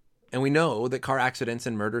believe. And we know that car accidents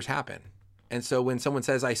and murders happen. And so when someone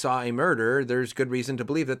says, I saw a murder, there's good reason to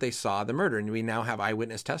believe that they saw the murder. And we now have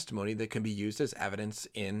eyewitness testimony that can be used as evidence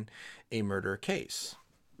in a murder case.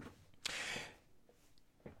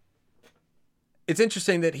 It's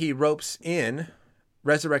interesting that he ropes in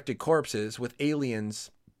resurrected corpses with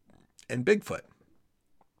aliens and Bigfoot.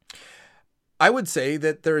 I would say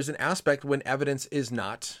that there is an aspect when evidence is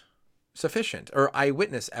not sufficient, or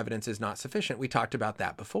eyewitness evidence is not sufficient. We talked about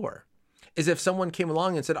that before. Is if someone came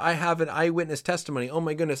along and said, I have an eyewitness testimony. Oh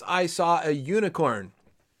my goodness, I saw a unicorn.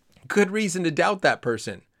 Good reason to doubt that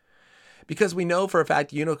person. Because we know for a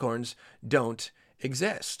fact unicorns don't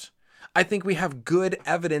exist. I think we have good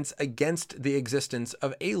evidence against the existence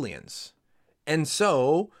of aliens. And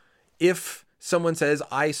so if someone says,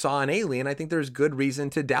 I saw an alien, I think there's good reason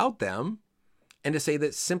to doubt them and to say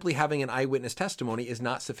that simply having an eyewitness testimony is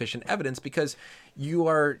not sufficient evidence because you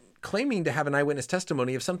are claiming to have an eyewitness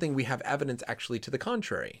testimony of something we have evidence actually to the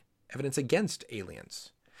contrary, evidence against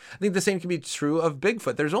aliens. I think the same can be true of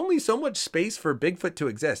Bigfoot. There's only so much space for Bigfoot to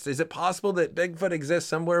exist. Is it possible that Bigfoot exists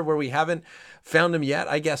somewhere where we haven't found him yet?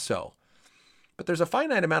 I guess so. But there's a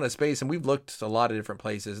finite amount of space, and we've looked a lot of different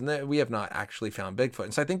places, and we have not actually found Bigfoot.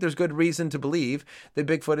 And so I think there's good reason to believe that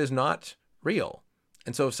Bigfoot is not real.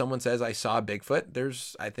 And so if someone says, I saw Bigfoot,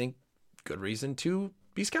 there's, I think, good reason to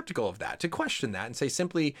be skeptical of that, to question that and say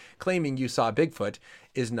simply claiming you saw Bigfoot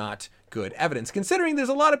is not good evidence, considering there's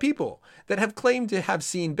a lot of people that have claimed to have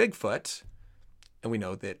seen Bigfoot, and we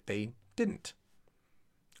know that they didn't.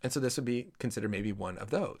 And so this would be considered maybe one of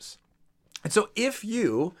those. And so if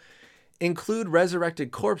you include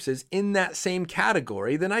resurrected corpses in that same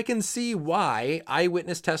category, then I can see why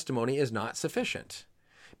eyewitness testimony is not sufficient.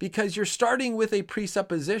 Because you're starting with a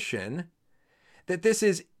presupposition that this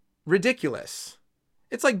is ridiculous.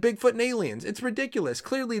 It's like Bigfoot and aliens. It's ridiculous.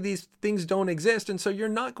 Clearly these things don't exist. And so you're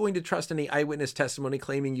not going to trust any eyewitness testimony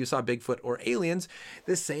claiming you saw Bigfoot or aliens.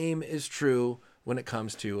 The same is true when it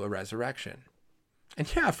comes to a resurrection.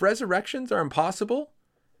 And yeah, if resurrections are impossible,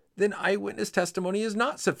 then eyewitness testimony is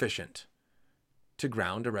not sufficient to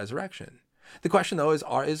ground a resurrection. The question though is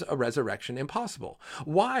a resurrection impossible?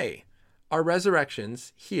 Why are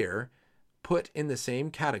resurrections here put in the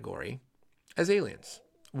same category as aliens?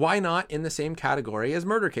 Why not in the same category as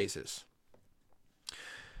murder cases?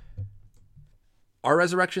 Are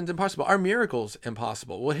resurrections impossible? Are miracles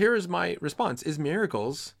impossible? Well, here is my response, is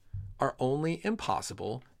miracles are only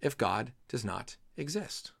impossible if God does not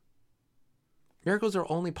exist. Miracles are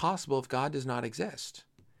only possible if God does not exist.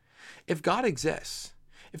 If God exists,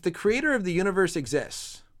 if the creator of the universe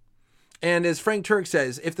exists, and as Frank Turk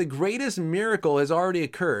says, if the greatest miracle has already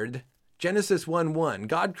occurred, Genesis 1:1,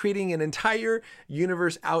 God creating an entire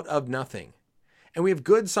universe out of nothing, and we have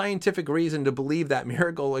good scientific reason to believe that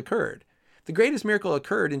miracle occurred. If the greatest miracle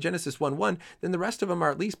occurred in Genesis 1:1, then the rest of them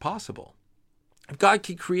are at least possible. If God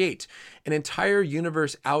could create an entire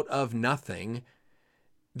universe out of nothing,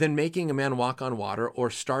 then making a man walk on water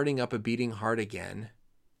or starting up a beating heart again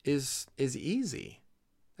is easy.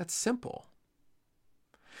 That's simple.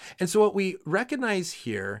 And so what we recognize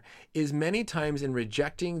here is many times in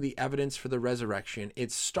rejecting the evidence for the resurrection,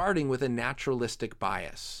 it's starting with a naturalistic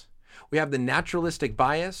bias. We have the naturalistic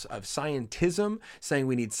bias of scientism, saying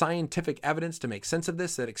we need scientific evidence to make sense of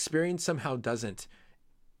this, that experience somehow doesn't,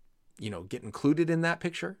 get included in that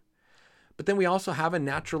picture. But then we also have a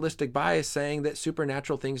naturalistic bias saying that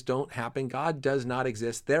supernatural things don't happen. God does not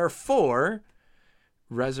exist. Therefore,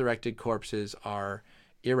 resurrected corpses are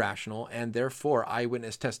irrational, and therefore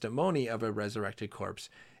eyewitness testimony of a resurrected corpse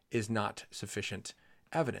is not sufficient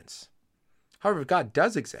evidence. However, if God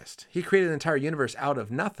does exist, he created an entire universe out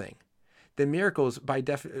of nothing, then miracles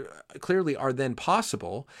clearly are then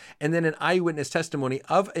possible, and then an eyewitness testimony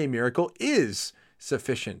of a miracle is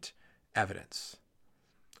sufficient evidence.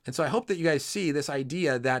 And so I hope that you guys see this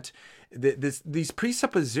idea that these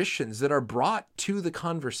presuppositions that are brought to the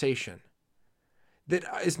conversation, that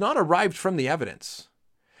is not arrived from the evidence.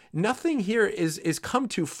 Nothing here is come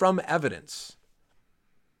to from evidence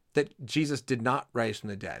that Jesus did not rise from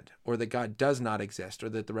the dead, or that God does not exist, or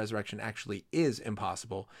that the resurrection actually is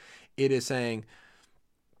impossible. It is saying,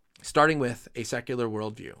 starting with a secular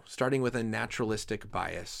worldview, starting with a naturalistic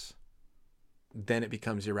bias, then it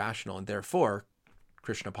becomes irrational, and therefore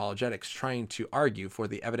Christian apologetics trying to argue for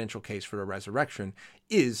the evidential case for a resurrection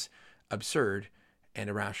is absurd and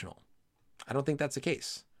irrational. I don't think that's the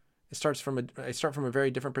case. I start from a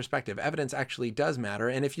very different perspective. Evidence actually does matter,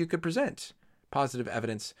 and if you could present positive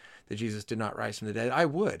evidence that Jesus did not rise from the dead, I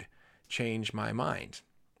would change my mind.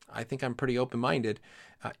 I think I'm pretty open-minded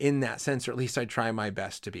in that sense, or at least I try my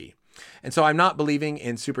best to be. And so I'm not believing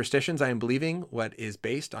in superstitions. I am believing what is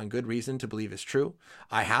based on good reason to believe is true.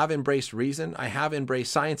 I have embraced reason. I have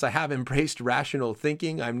embraced science. I have embraced rational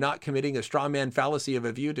thinking. I'm not committing a straw man fallacy of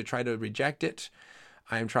a view to try to reject it.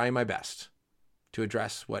 I am trying my best to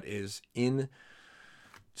address what is in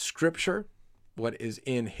Scripture, what is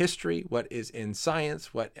in history, what is in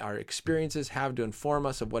science, what our experiences have to inform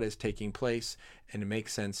us of what is taking place, and to make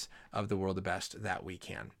sense of the world the best that we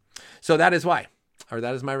can. So that is why, or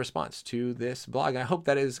that is my response to this blog. I hope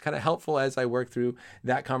that is kind of helpful as I work through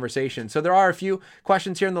that conversation. So there are a few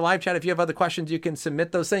questions here in the live chat. If you have other questions, you can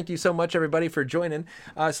submit those. Thank you so much, everybody, for joining.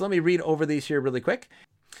 So let me read over these here really quick.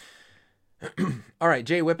 All right,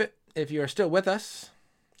 Jay Whippet, if you are still with us,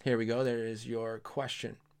 here we go. There is your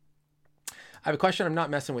question. I have a question. I'm not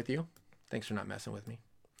messing with you. Thanks for not messing with me.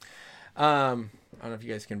 I don't know if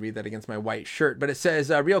you guys can read that against my white shirt, but it says,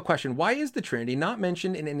 real question. Why is the Trinity not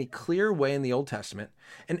mentioned in any clear way in the Old Testament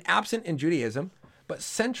and absent in Judaism, but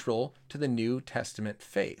central to the New Testament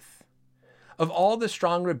faith. Of all the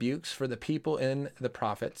strong rebukes for the people in the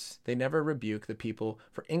prophets, they never rebuke the people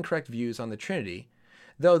for incorrect views on the Trinity,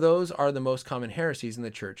 though those are the most common heresies in the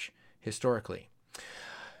church historically.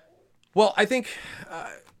 Well, I think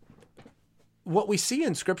what we see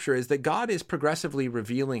in Scripture is that God is progressively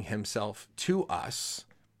revealing himself to us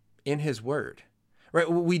in his word. Right?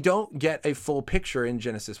 We don't get a full picture in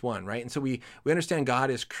Genesis 1, right? And so we understand God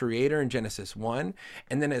is creator in Genesis 1.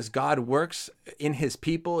 And then as God works in his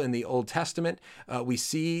people in the Old Testament, we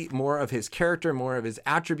see more of his character, more of his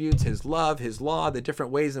attributes, his love, his law, the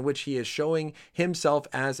different ways in which he is showing himself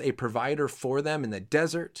as a provider for them in the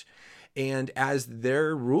desert and as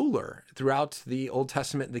their ruler throughout the Old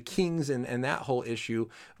Testament, the kings and that whole issue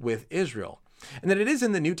with Israel. And then it is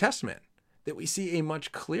in the New Testament that we see a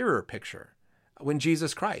much clearer picture when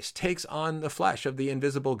Jesus Christ takes on the flesh of the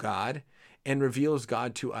invisible God and reveals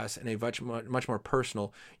God to us in a much more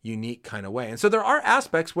personal, unique kind of way. And so there are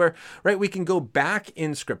aspects where, right, we can go back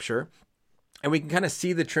in Scripture and we can kind of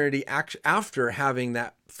see the Trinity after having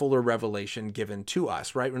that fuller revelation given to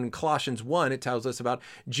us, right? When in Colossians 1, it tells us about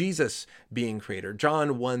Jesus being creator.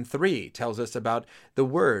 John 1:3 tells us about the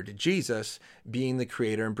Word, Jesus, being the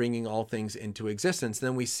creator and bringing all things into existence.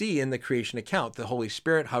 Then we see in the creation account the Holy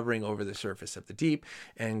Spirit hovering over the surface of the deep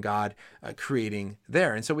and God creating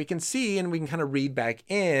there. And so we can see and we can kind of read back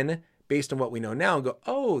in based on what we know now and go,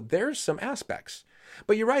 oh, there's some aspects.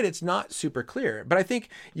 But you're right, it's not super clear. But I think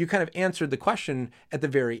you kind of answered the question at the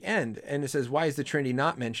very end. And it says, why is the Trinity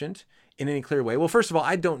not mentioned in any clear way? Well, first of all,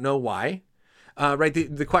 I don't know why. Right?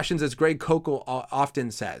 The questions, as Greg Koukl often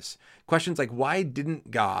says, questions like, why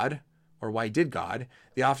didn't God or why did God?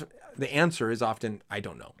 The answer is often, I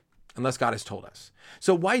don't know, unless God has told us.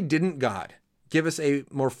 So why didn't God give us a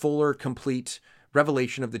more fuller, complete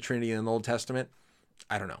revelation of the Trinity in the Old Testament?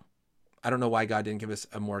 I don't know. I don't know why God didn't give us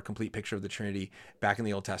a more complete picture of the Trinity back in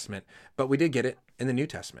the Old Testament, but we did get it in the New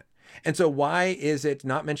Testament. And so why is it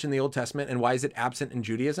not mentioned in the Old Testament and why is it absent in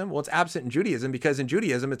Judaism? Well, it's absent in Judaism because in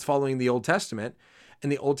Judaism, it's following the Old Testament,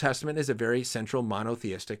 and the Old Testament is a very central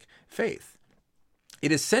monotheistic faith.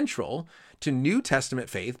 It is central to New Testament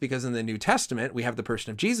faith because in the New Testament, we have the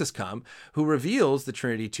person of Jesus come who reveals the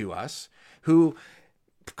Trinity to us, who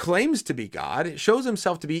claims to be God, shows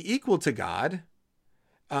himself to be equal to God,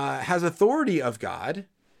 has authority of God,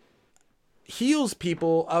 heals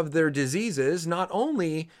people of their diseases, not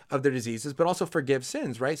only of their diseases, but also forgives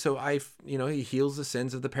sins, right? So he heals the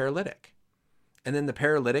sins of the paralytic. And then the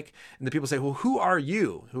paralytic and the people say, well, who are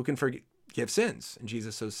you who can forgive sins? And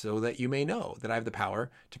Jesus says, so that you may know that I have the power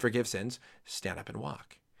to forgive sins, stand up and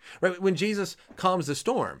walk. Right? When Jesus calms the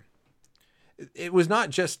storm, it was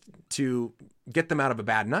not just to get them out of a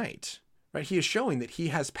bad night, right? He is showing that he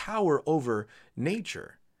has power over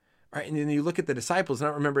nature. Right, and then you look at the disciples, and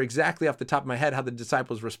I don't remember exactly off the top of my head how the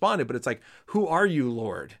disciples responded, but it's like, who are you,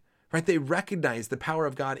 Lord? Right? They recognize the power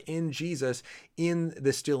of God in Jesus in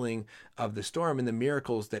the stilling of the storm and the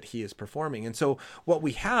miracles that he is performing. And so what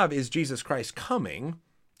we have is Jesus Christ coming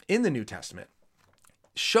in the New Testament,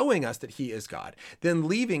 showing us that he is God, then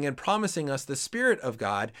leaving and promising us the Spirit of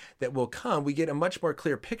God that will come. We get a much more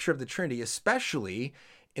clear picture of the Trinity, especially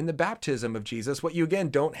in the baptism of Jesus, what you again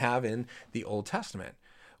don't have in the Old Testament,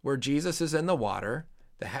 where Jesus is in the water,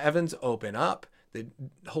 the heavens open up, the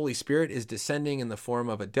Holy Spirit is descending in the form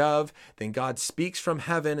of a dove, then God speaks from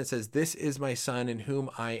heaven and says, this is my Son in whom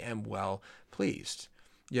I am well pleased.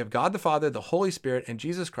 You have God the Father, the Holy Spirit, and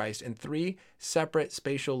Jesus Christ in three separate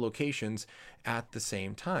spatial locations at the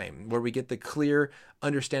same time, where we get the clear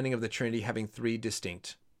understanding of the Trinity having three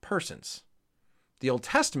distinct persons. The Old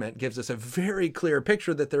Testament gives us a very clear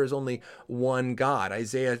picture that there is only one God.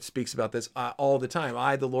 Isaiah speaks about this all the time.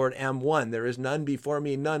 I, the Lord, am one. There is none before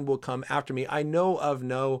me, none will come after me. I know of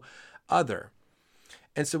no other.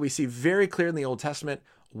 And so we see very clear in the Old Testament,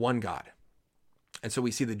 one God. And so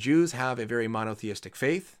we see the Jews have a very monotheistic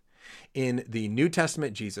faith. In the New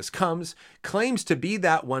Testament, Jesus comes, claims to be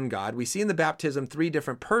that one God. We see in the baptism three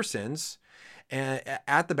different persons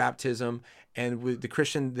at the baptism, and the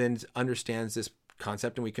Christian then understands this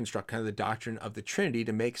concept, and we construct kind of the doctrine of the Trinity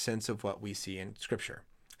to make sense of what we see in Scripture.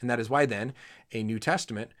 And that is why then a New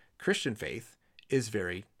Testament Christian faith is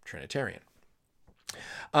very Trinitarian.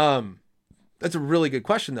 That's a really good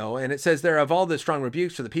question, though. And it says there, of all the strong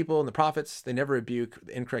rebukes for the people and the prophets, they never rebuke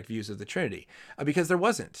the incorrect views of the Trinity, because there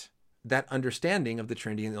wasn't that understanding of the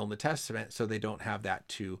Trinity in the Old Testament, so they don't have that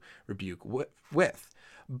to rebuke with.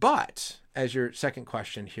 But as your second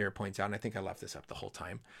question here points out, and I think I left this up the whole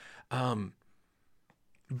time,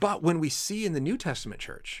 but when we see in the New Testament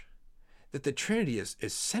church that the Trinity is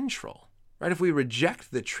central, right? If we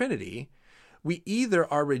reject the Trinity, we either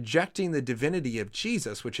are rejecting the divinity of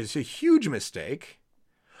Jesus, which is a huge mistake,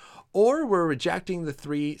 or we're rejecting the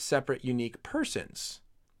three separate unique persons.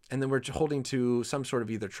 And then we're holding to some sort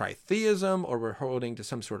of either tritheism, or we're holding to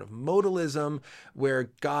some sort of modalism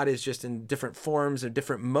where God is just in different forms or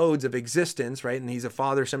different modes of existence, right? And he's a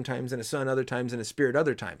father sometimes and a son other times and a spirit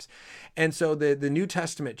other times. And so the New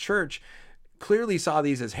Testament church clearly saw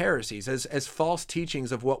these as heresies, as false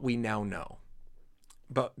teachings of what we now know.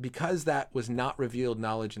 But because that was not revealed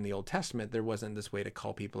knowledge in the Old Testament, there wasn't this way to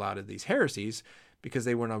call people out of these heresies, because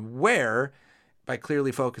they weren't aware, by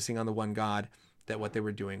clearly focusing on the one God, that what they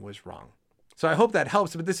were doing was wrong. So I hope that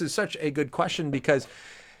helps. But this is such a good question, because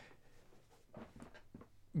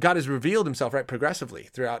God has revealed himself, right, progressively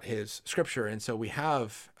throughout his scripture. And so we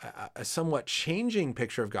have a somewhat changing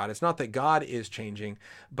picture of God. It's not that God is changing,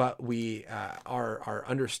 but our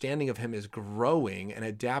understanding of him is growing and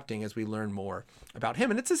adapting as we learn more about him.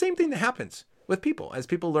 And it's the same thing that happens with people. As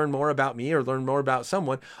people learn more about me or learn more about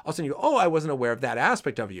someone, all of a sudden you go, oh, I wasn't aware of that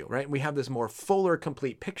aspect of you, right? We have this more fuller,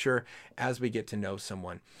 complete picture as we get to know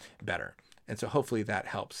someone better. And so hopefully that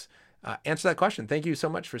helps answer that question. Thank you so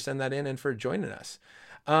much for sending that in and for joining us.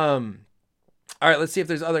 All right, let's see if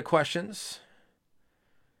there's other questions.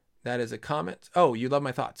 That is a comment. Oh, you love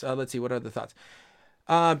my thoughts. Let's see, what are the thoughts?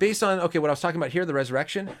 Based on, what I was talking about here, the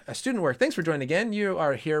resurrection, student work. Thanks for joining again. You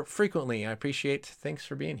are here frequently. I appreciate. Thanks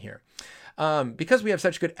for being here. Because we have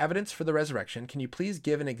such good evidence for the resurrection, can you please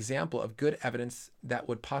give an example of good evidence that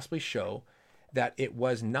would possibly show that it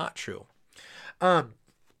was not true? Well,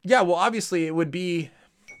 obviously it would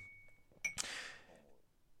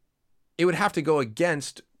have to go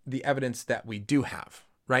against the evidence that we do have,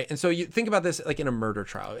 right? And so you think about this like in a murder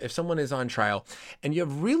trial. If someone is on trial and you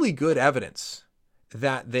have really good evidence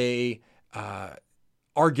that they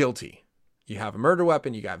are guilty, you have a murder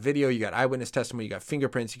weapon, you got video, you got eyewitness testimony, you got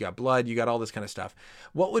fingerprints, you got blood, you got all this kind of stuff.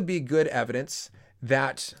 What would be good evidence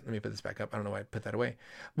that, let me put this back up. I don't know why I put that away.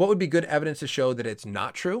 What would be good evidence to show that it's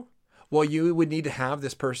not true? Well, you would need to have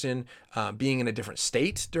this person being in a different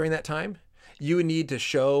state during that time. You would need to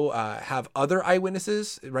have other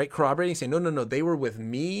eyewitnesses, right, corroborating, saying, no, they were with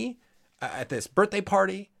me at this birthday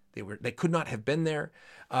party. They could not have been there.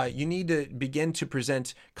 You need to begin to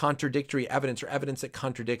present contradictory evidence, or evidence that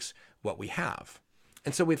contradicts what we have.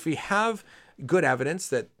 And so if we have good evidence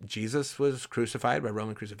that Jesus was crucified by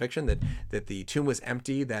Roman crucifixion, that the tomb was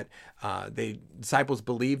empty, that the disciples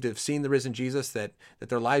believed to have seen the risen Jesus, that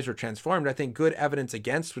their lives were transformed, I think good evidence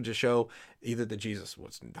against would just show either that Jesus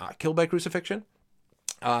was not killed by crucifixion,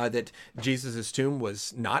 that Jesus's tomb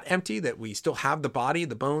was not empty, that we still have the body,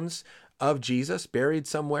 the bones of Jesus buried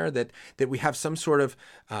somewhere, that we have some sort of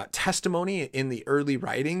testimony in the early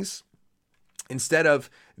writings, instead of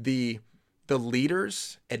the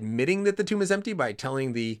leaders admitting that the tomb is empty by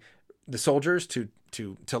telling the soldiers to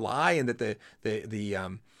lie, and that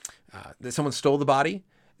that someone stole the body.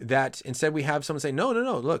 That instead we have someone say, no,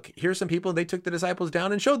 look, here's some people, they took the disciples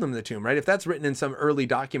down and showed them the tomb, right? If that's written in some early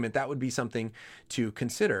document, that would be something to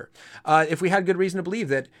consider. If we had good reason to believe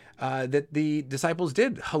that the disciples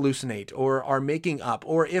did hallucinate or are making up,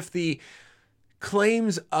 or if the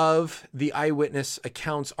claims of the eyewitness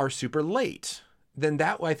accounts are super late, then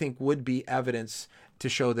that I think would be evidence to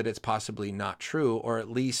show that it's possibly not true, or at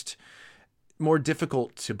least more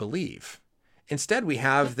difficult to believe. Instead, we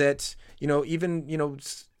have that,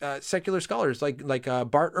 secular scholars like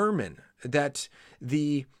Bart Ehrman, that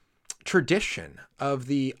the tradition of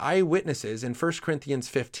the eyewitnesses in 1 Corinthians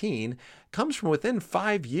 15 comes from within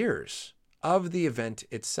 5 years of the event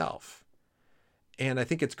itself. And I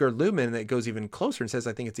think it's Gerd Luhmann that goes even closer and says,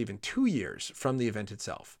 I think it's even 2 years from the event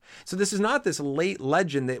itself. So this is not this late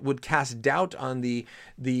legend that would cast doubt on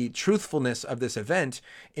the truthfulness of this event.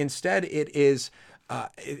 Instead, it is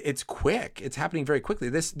it's quick. It's happening very quickly.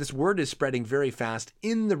 This word is spreading very fast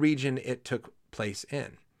in the region it took place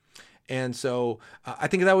in. And so I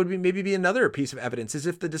think that would maybe be another piece of evidence, is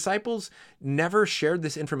if the disciples never shared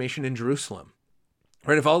this information in Jerusalem.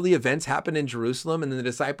 Right, if all the events happened in Jerusalem and then the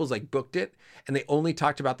disciples booked it, and they only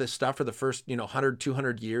talked about this stuff for the first 100,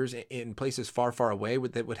 200 years in places far, far away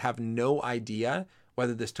that would have no idea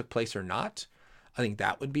whether this took place or not, I think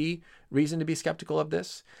that would be reason to be skeptical of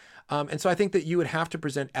this. And so I think that you would have to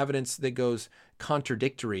present evidence that goes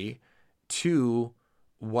contradictory to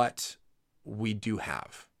what we do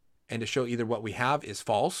have, and to show either what we have is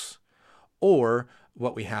false, or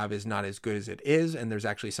what we have is not as good as it is, and there's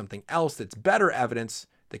actually something else that's better evidence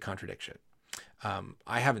that contradicts it.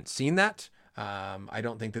 I haven't seen that. I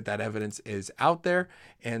don't think that evidence is out there.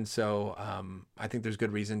 And so I think there's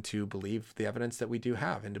good reason to believe the evidence that we do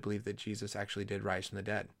have, and to believe that Jesus actually did rise from the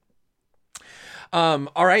dead.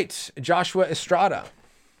 All right, Joshua Estrada.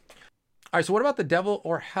 All right, so what about the devil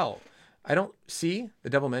or hell? I don't see the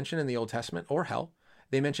devil mentioned in the Old Testament or hell.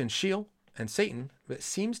 They mention Sheol and Satan, but it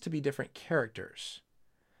seems to be different characters.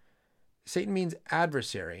 Satan means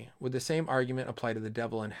adversary. Would the same argument apply to the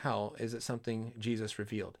devil and hell? Is it something Jesus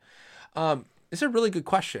revealed? It's a really good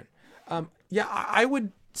question. Yeah, I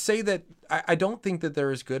would say that I don't think that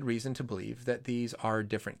there is good reason to believe that these are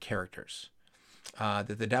different characters.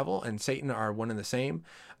 That the devil and Satan are one and the same.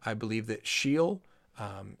 I believe that Sheol,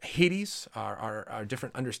 Hades are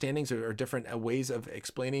different understandings or different ways of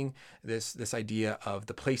explaining this idea of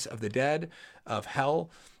the place of the dead, of hell.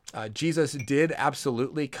 Jesus did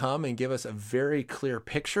absolutely come and give us a very clear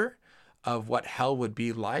picture of what hell would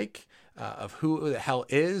be like, of who the hell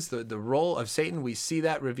is, the role of Satan. We see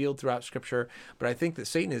that revealed throughout Scripture, but I think that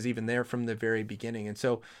Satan is even there from the very beginning. And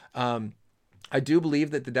so I do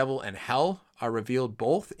believe that the devil and hell are revealed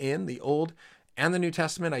both in the Old and the New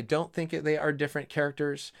Testament. I don't think they are different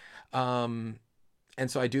characters. And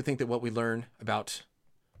so I do think that what we learn about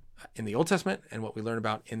in the Old Testament and what we learn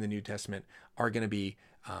about in the New Testament are going to be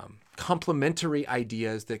complementary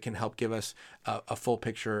ideas that can help give us a full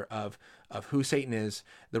picture of who Satan is,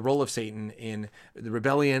 the role of Satan in the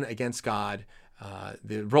rebellion against God,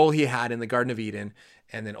 the role he had in the Garden of Eden,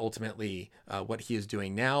 and then ultimately what he is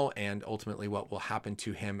doing now, and ultimately what will happen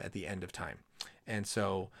to him at the end of time. And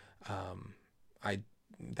so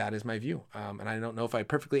that is my view. And I don't know if I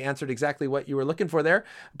perfectly answered exactly what you were looking for there,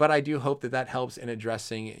 but I do hope that helps in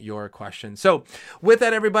addressing your question. So with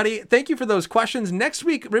that, everybody, thank you for those questions. Next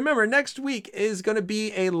week, remember, next week is going to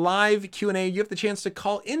be a live Q&A. You have the chance to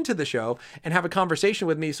call into the show and have a conversation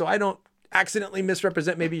with me so I don't accidentally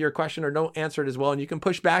misrepresent maybe your question or don't answer it as well. And you can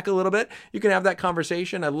push back a little bit. You can have that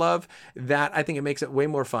conversation. I love that. I think it makes it way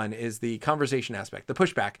more fun is the conversation aspect, the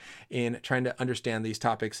pushback in trying to understand these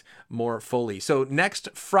topics more fully. So next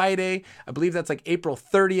Friday, I believe that's like April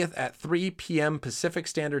 30th at 3 p.m. Pacific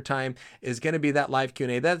Standard Time is going to be that live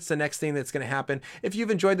Q&A. That's the next thing that's going to happen. If you've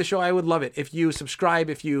enjoyed the show, I would love it. If you subscribe,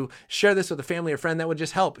 if you share this with a family or friend, that would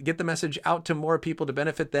just help get the message out to more people to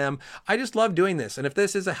benefit them. I just love doing this. And if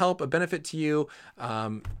this is a help, a benefit to you,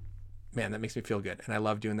 man, that makes me feel good. And I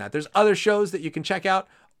love doing that. There's other shows that you can check out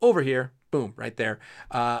over here. Boom, right there.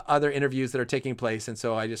 Other interviews that are taking place. And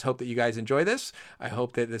so I just hope that you guys enjoy this. I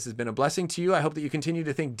hope that this has been a blessing to you. I hope that you continue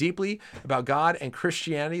to think deeply about God and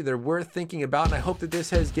Christianity. They're worth thinking about. And I hope that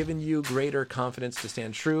this has given you greater confidence to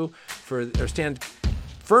stand stand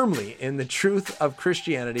firmly in the truth of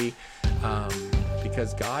Christianity,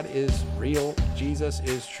 because God is real. Jesus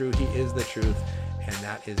is true. He is the truth. And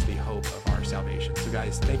that is the hope of our salvation. So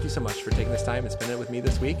guys, thank you so much for taking this time and spending it with me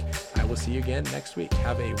this week. I will see you again next week.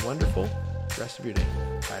 Have a wonderful rest of your day.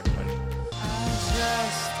 Bye, everybody.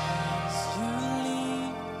 Just as you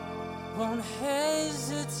lead, won't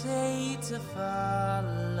hesitate to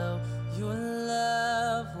follow your love.